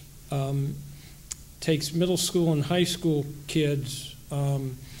takes middle school and high school kids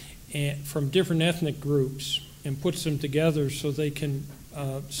from different ethnic groups and puts them together so they can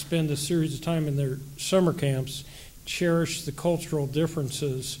spend a series of time in their summer camps, cherish the cultural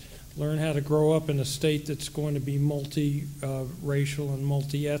differences, learn how to grow up in a state that's going to be multi-racial and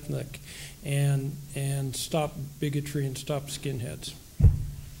multi-ethnic, and stop bigotry and stop skinheads.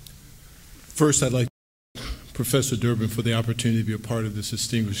 First, I'd like to thank Professor Durbin for the opportunity to be a part of this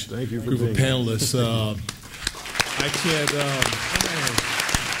distinguished group of panelists. I can't.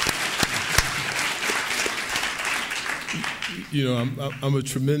 I'm a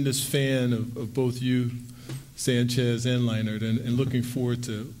tremendous fan of both you, Sanchez and Leinart, and looking forward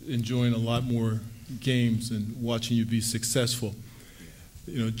to enjoying a lot more games and watching you be successful.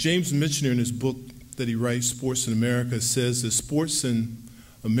 James Michener, in his book that he writes, Sports in America, says that sports in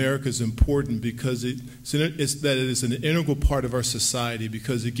America is important because it is an integral part of our society,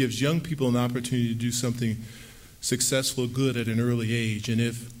 because it gives young people an opportunity to do something successful or good at an early age. And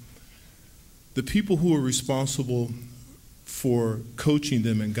if the people who are responsible for coaching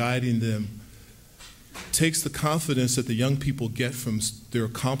them and guiding them takes the confidence that the young people get from their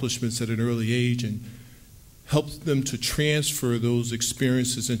accomplishments at an early age and helps them to transfer those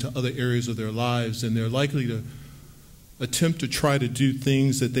experiences into other areas of their lives, and they're likely to attempt to try to do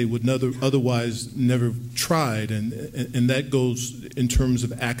things that they would otherwise never tried, and that goes in terms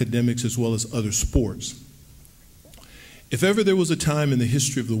of academics as well as other sports. If ever there was a time in the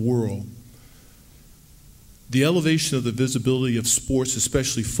history of the world, the elevation of the visibility of sports,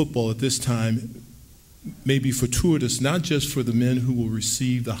 especially football at this time, may be fortuitous, not just for the men who will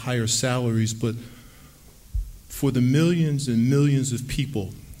receive the higher salaries, but for the millions and millions of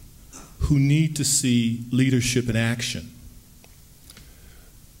people who need to see leadership in action.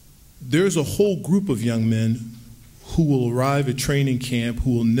 There's a whole group of young men who will arrive at training camp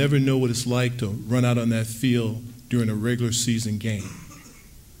who will never know what it's like to run out on that field during a regular season game.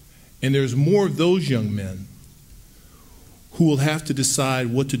 And there's more of those young men who will have to decide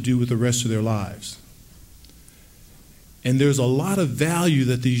what to do with the rest of their lives. And there's a lot of value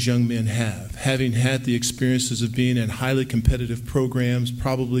that these young men have, having had the experiences of being in highly competitive programs,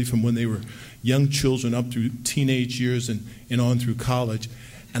 probably from when they were young children up through teenage years and on through college.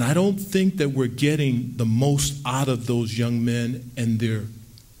 And I don't think that we're getting the most out of those young men and their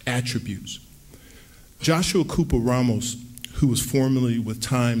attributes. Joshua Cooper Ramos, who was formerly with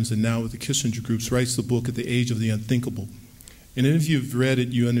Times and now with the Kissinger Groups, writes the book At the Age of the Unthinkable. And if you've read it,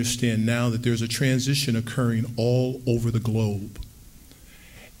 you understand now that there's a transition occurring all over the globe.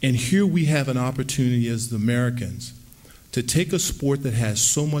 And here we have an opportunity as the Americans to take a sport that has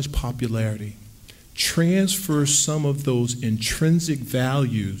so much popularity, transfer some of those intrinsic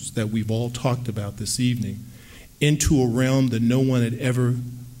values that we've all talked about this evening into a realm that no one had ever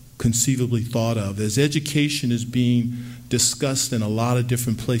conceivably thought of. As education is being discussed in a lot of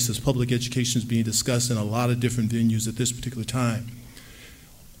different places, public education is being discussed in a lot of different venues at this particular time,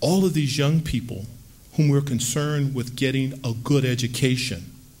 all of these young people whom we're concerned with getting a good education,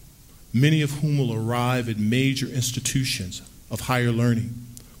 many of whom will arrive at major institutions of higher learning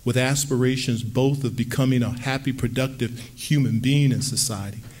with aspirations both of becoming a happy, productive human being in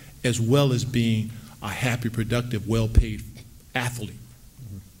society, as well as being a happy, productive, well-paid athlete.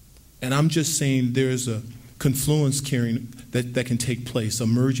 And I'm just saying there's a confluence carrying that can take place, a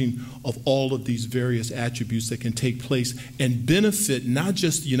merging of all of these various attributes that can take place and benefit not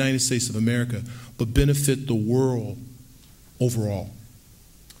just the United States of America, but benefit the world overall.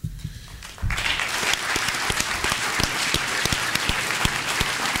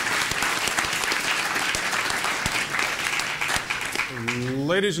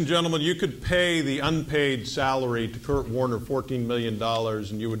 Ladies and gentlemen, you could pay the unpaid salary to Kurt Warner $14 million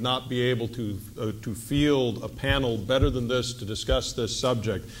and you would not be able to field a panel better than this to discuss this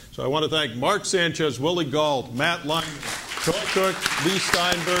subject. So I want to thank Mark Sanchez, Willie Gault, Matt Leinart, Joel Cook, Leigh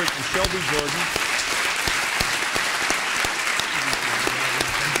Steinberg, and Shelby Jordan.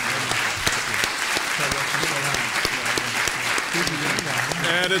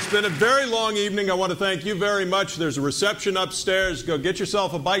 And it's been a very long evening. I want to thank you very much. There's a reception upstairs. Go get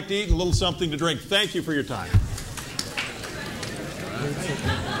yourself a bite to eat and a little something to drink. Thank you for your time.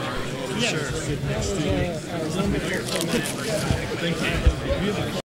 Yes. That was a wonderful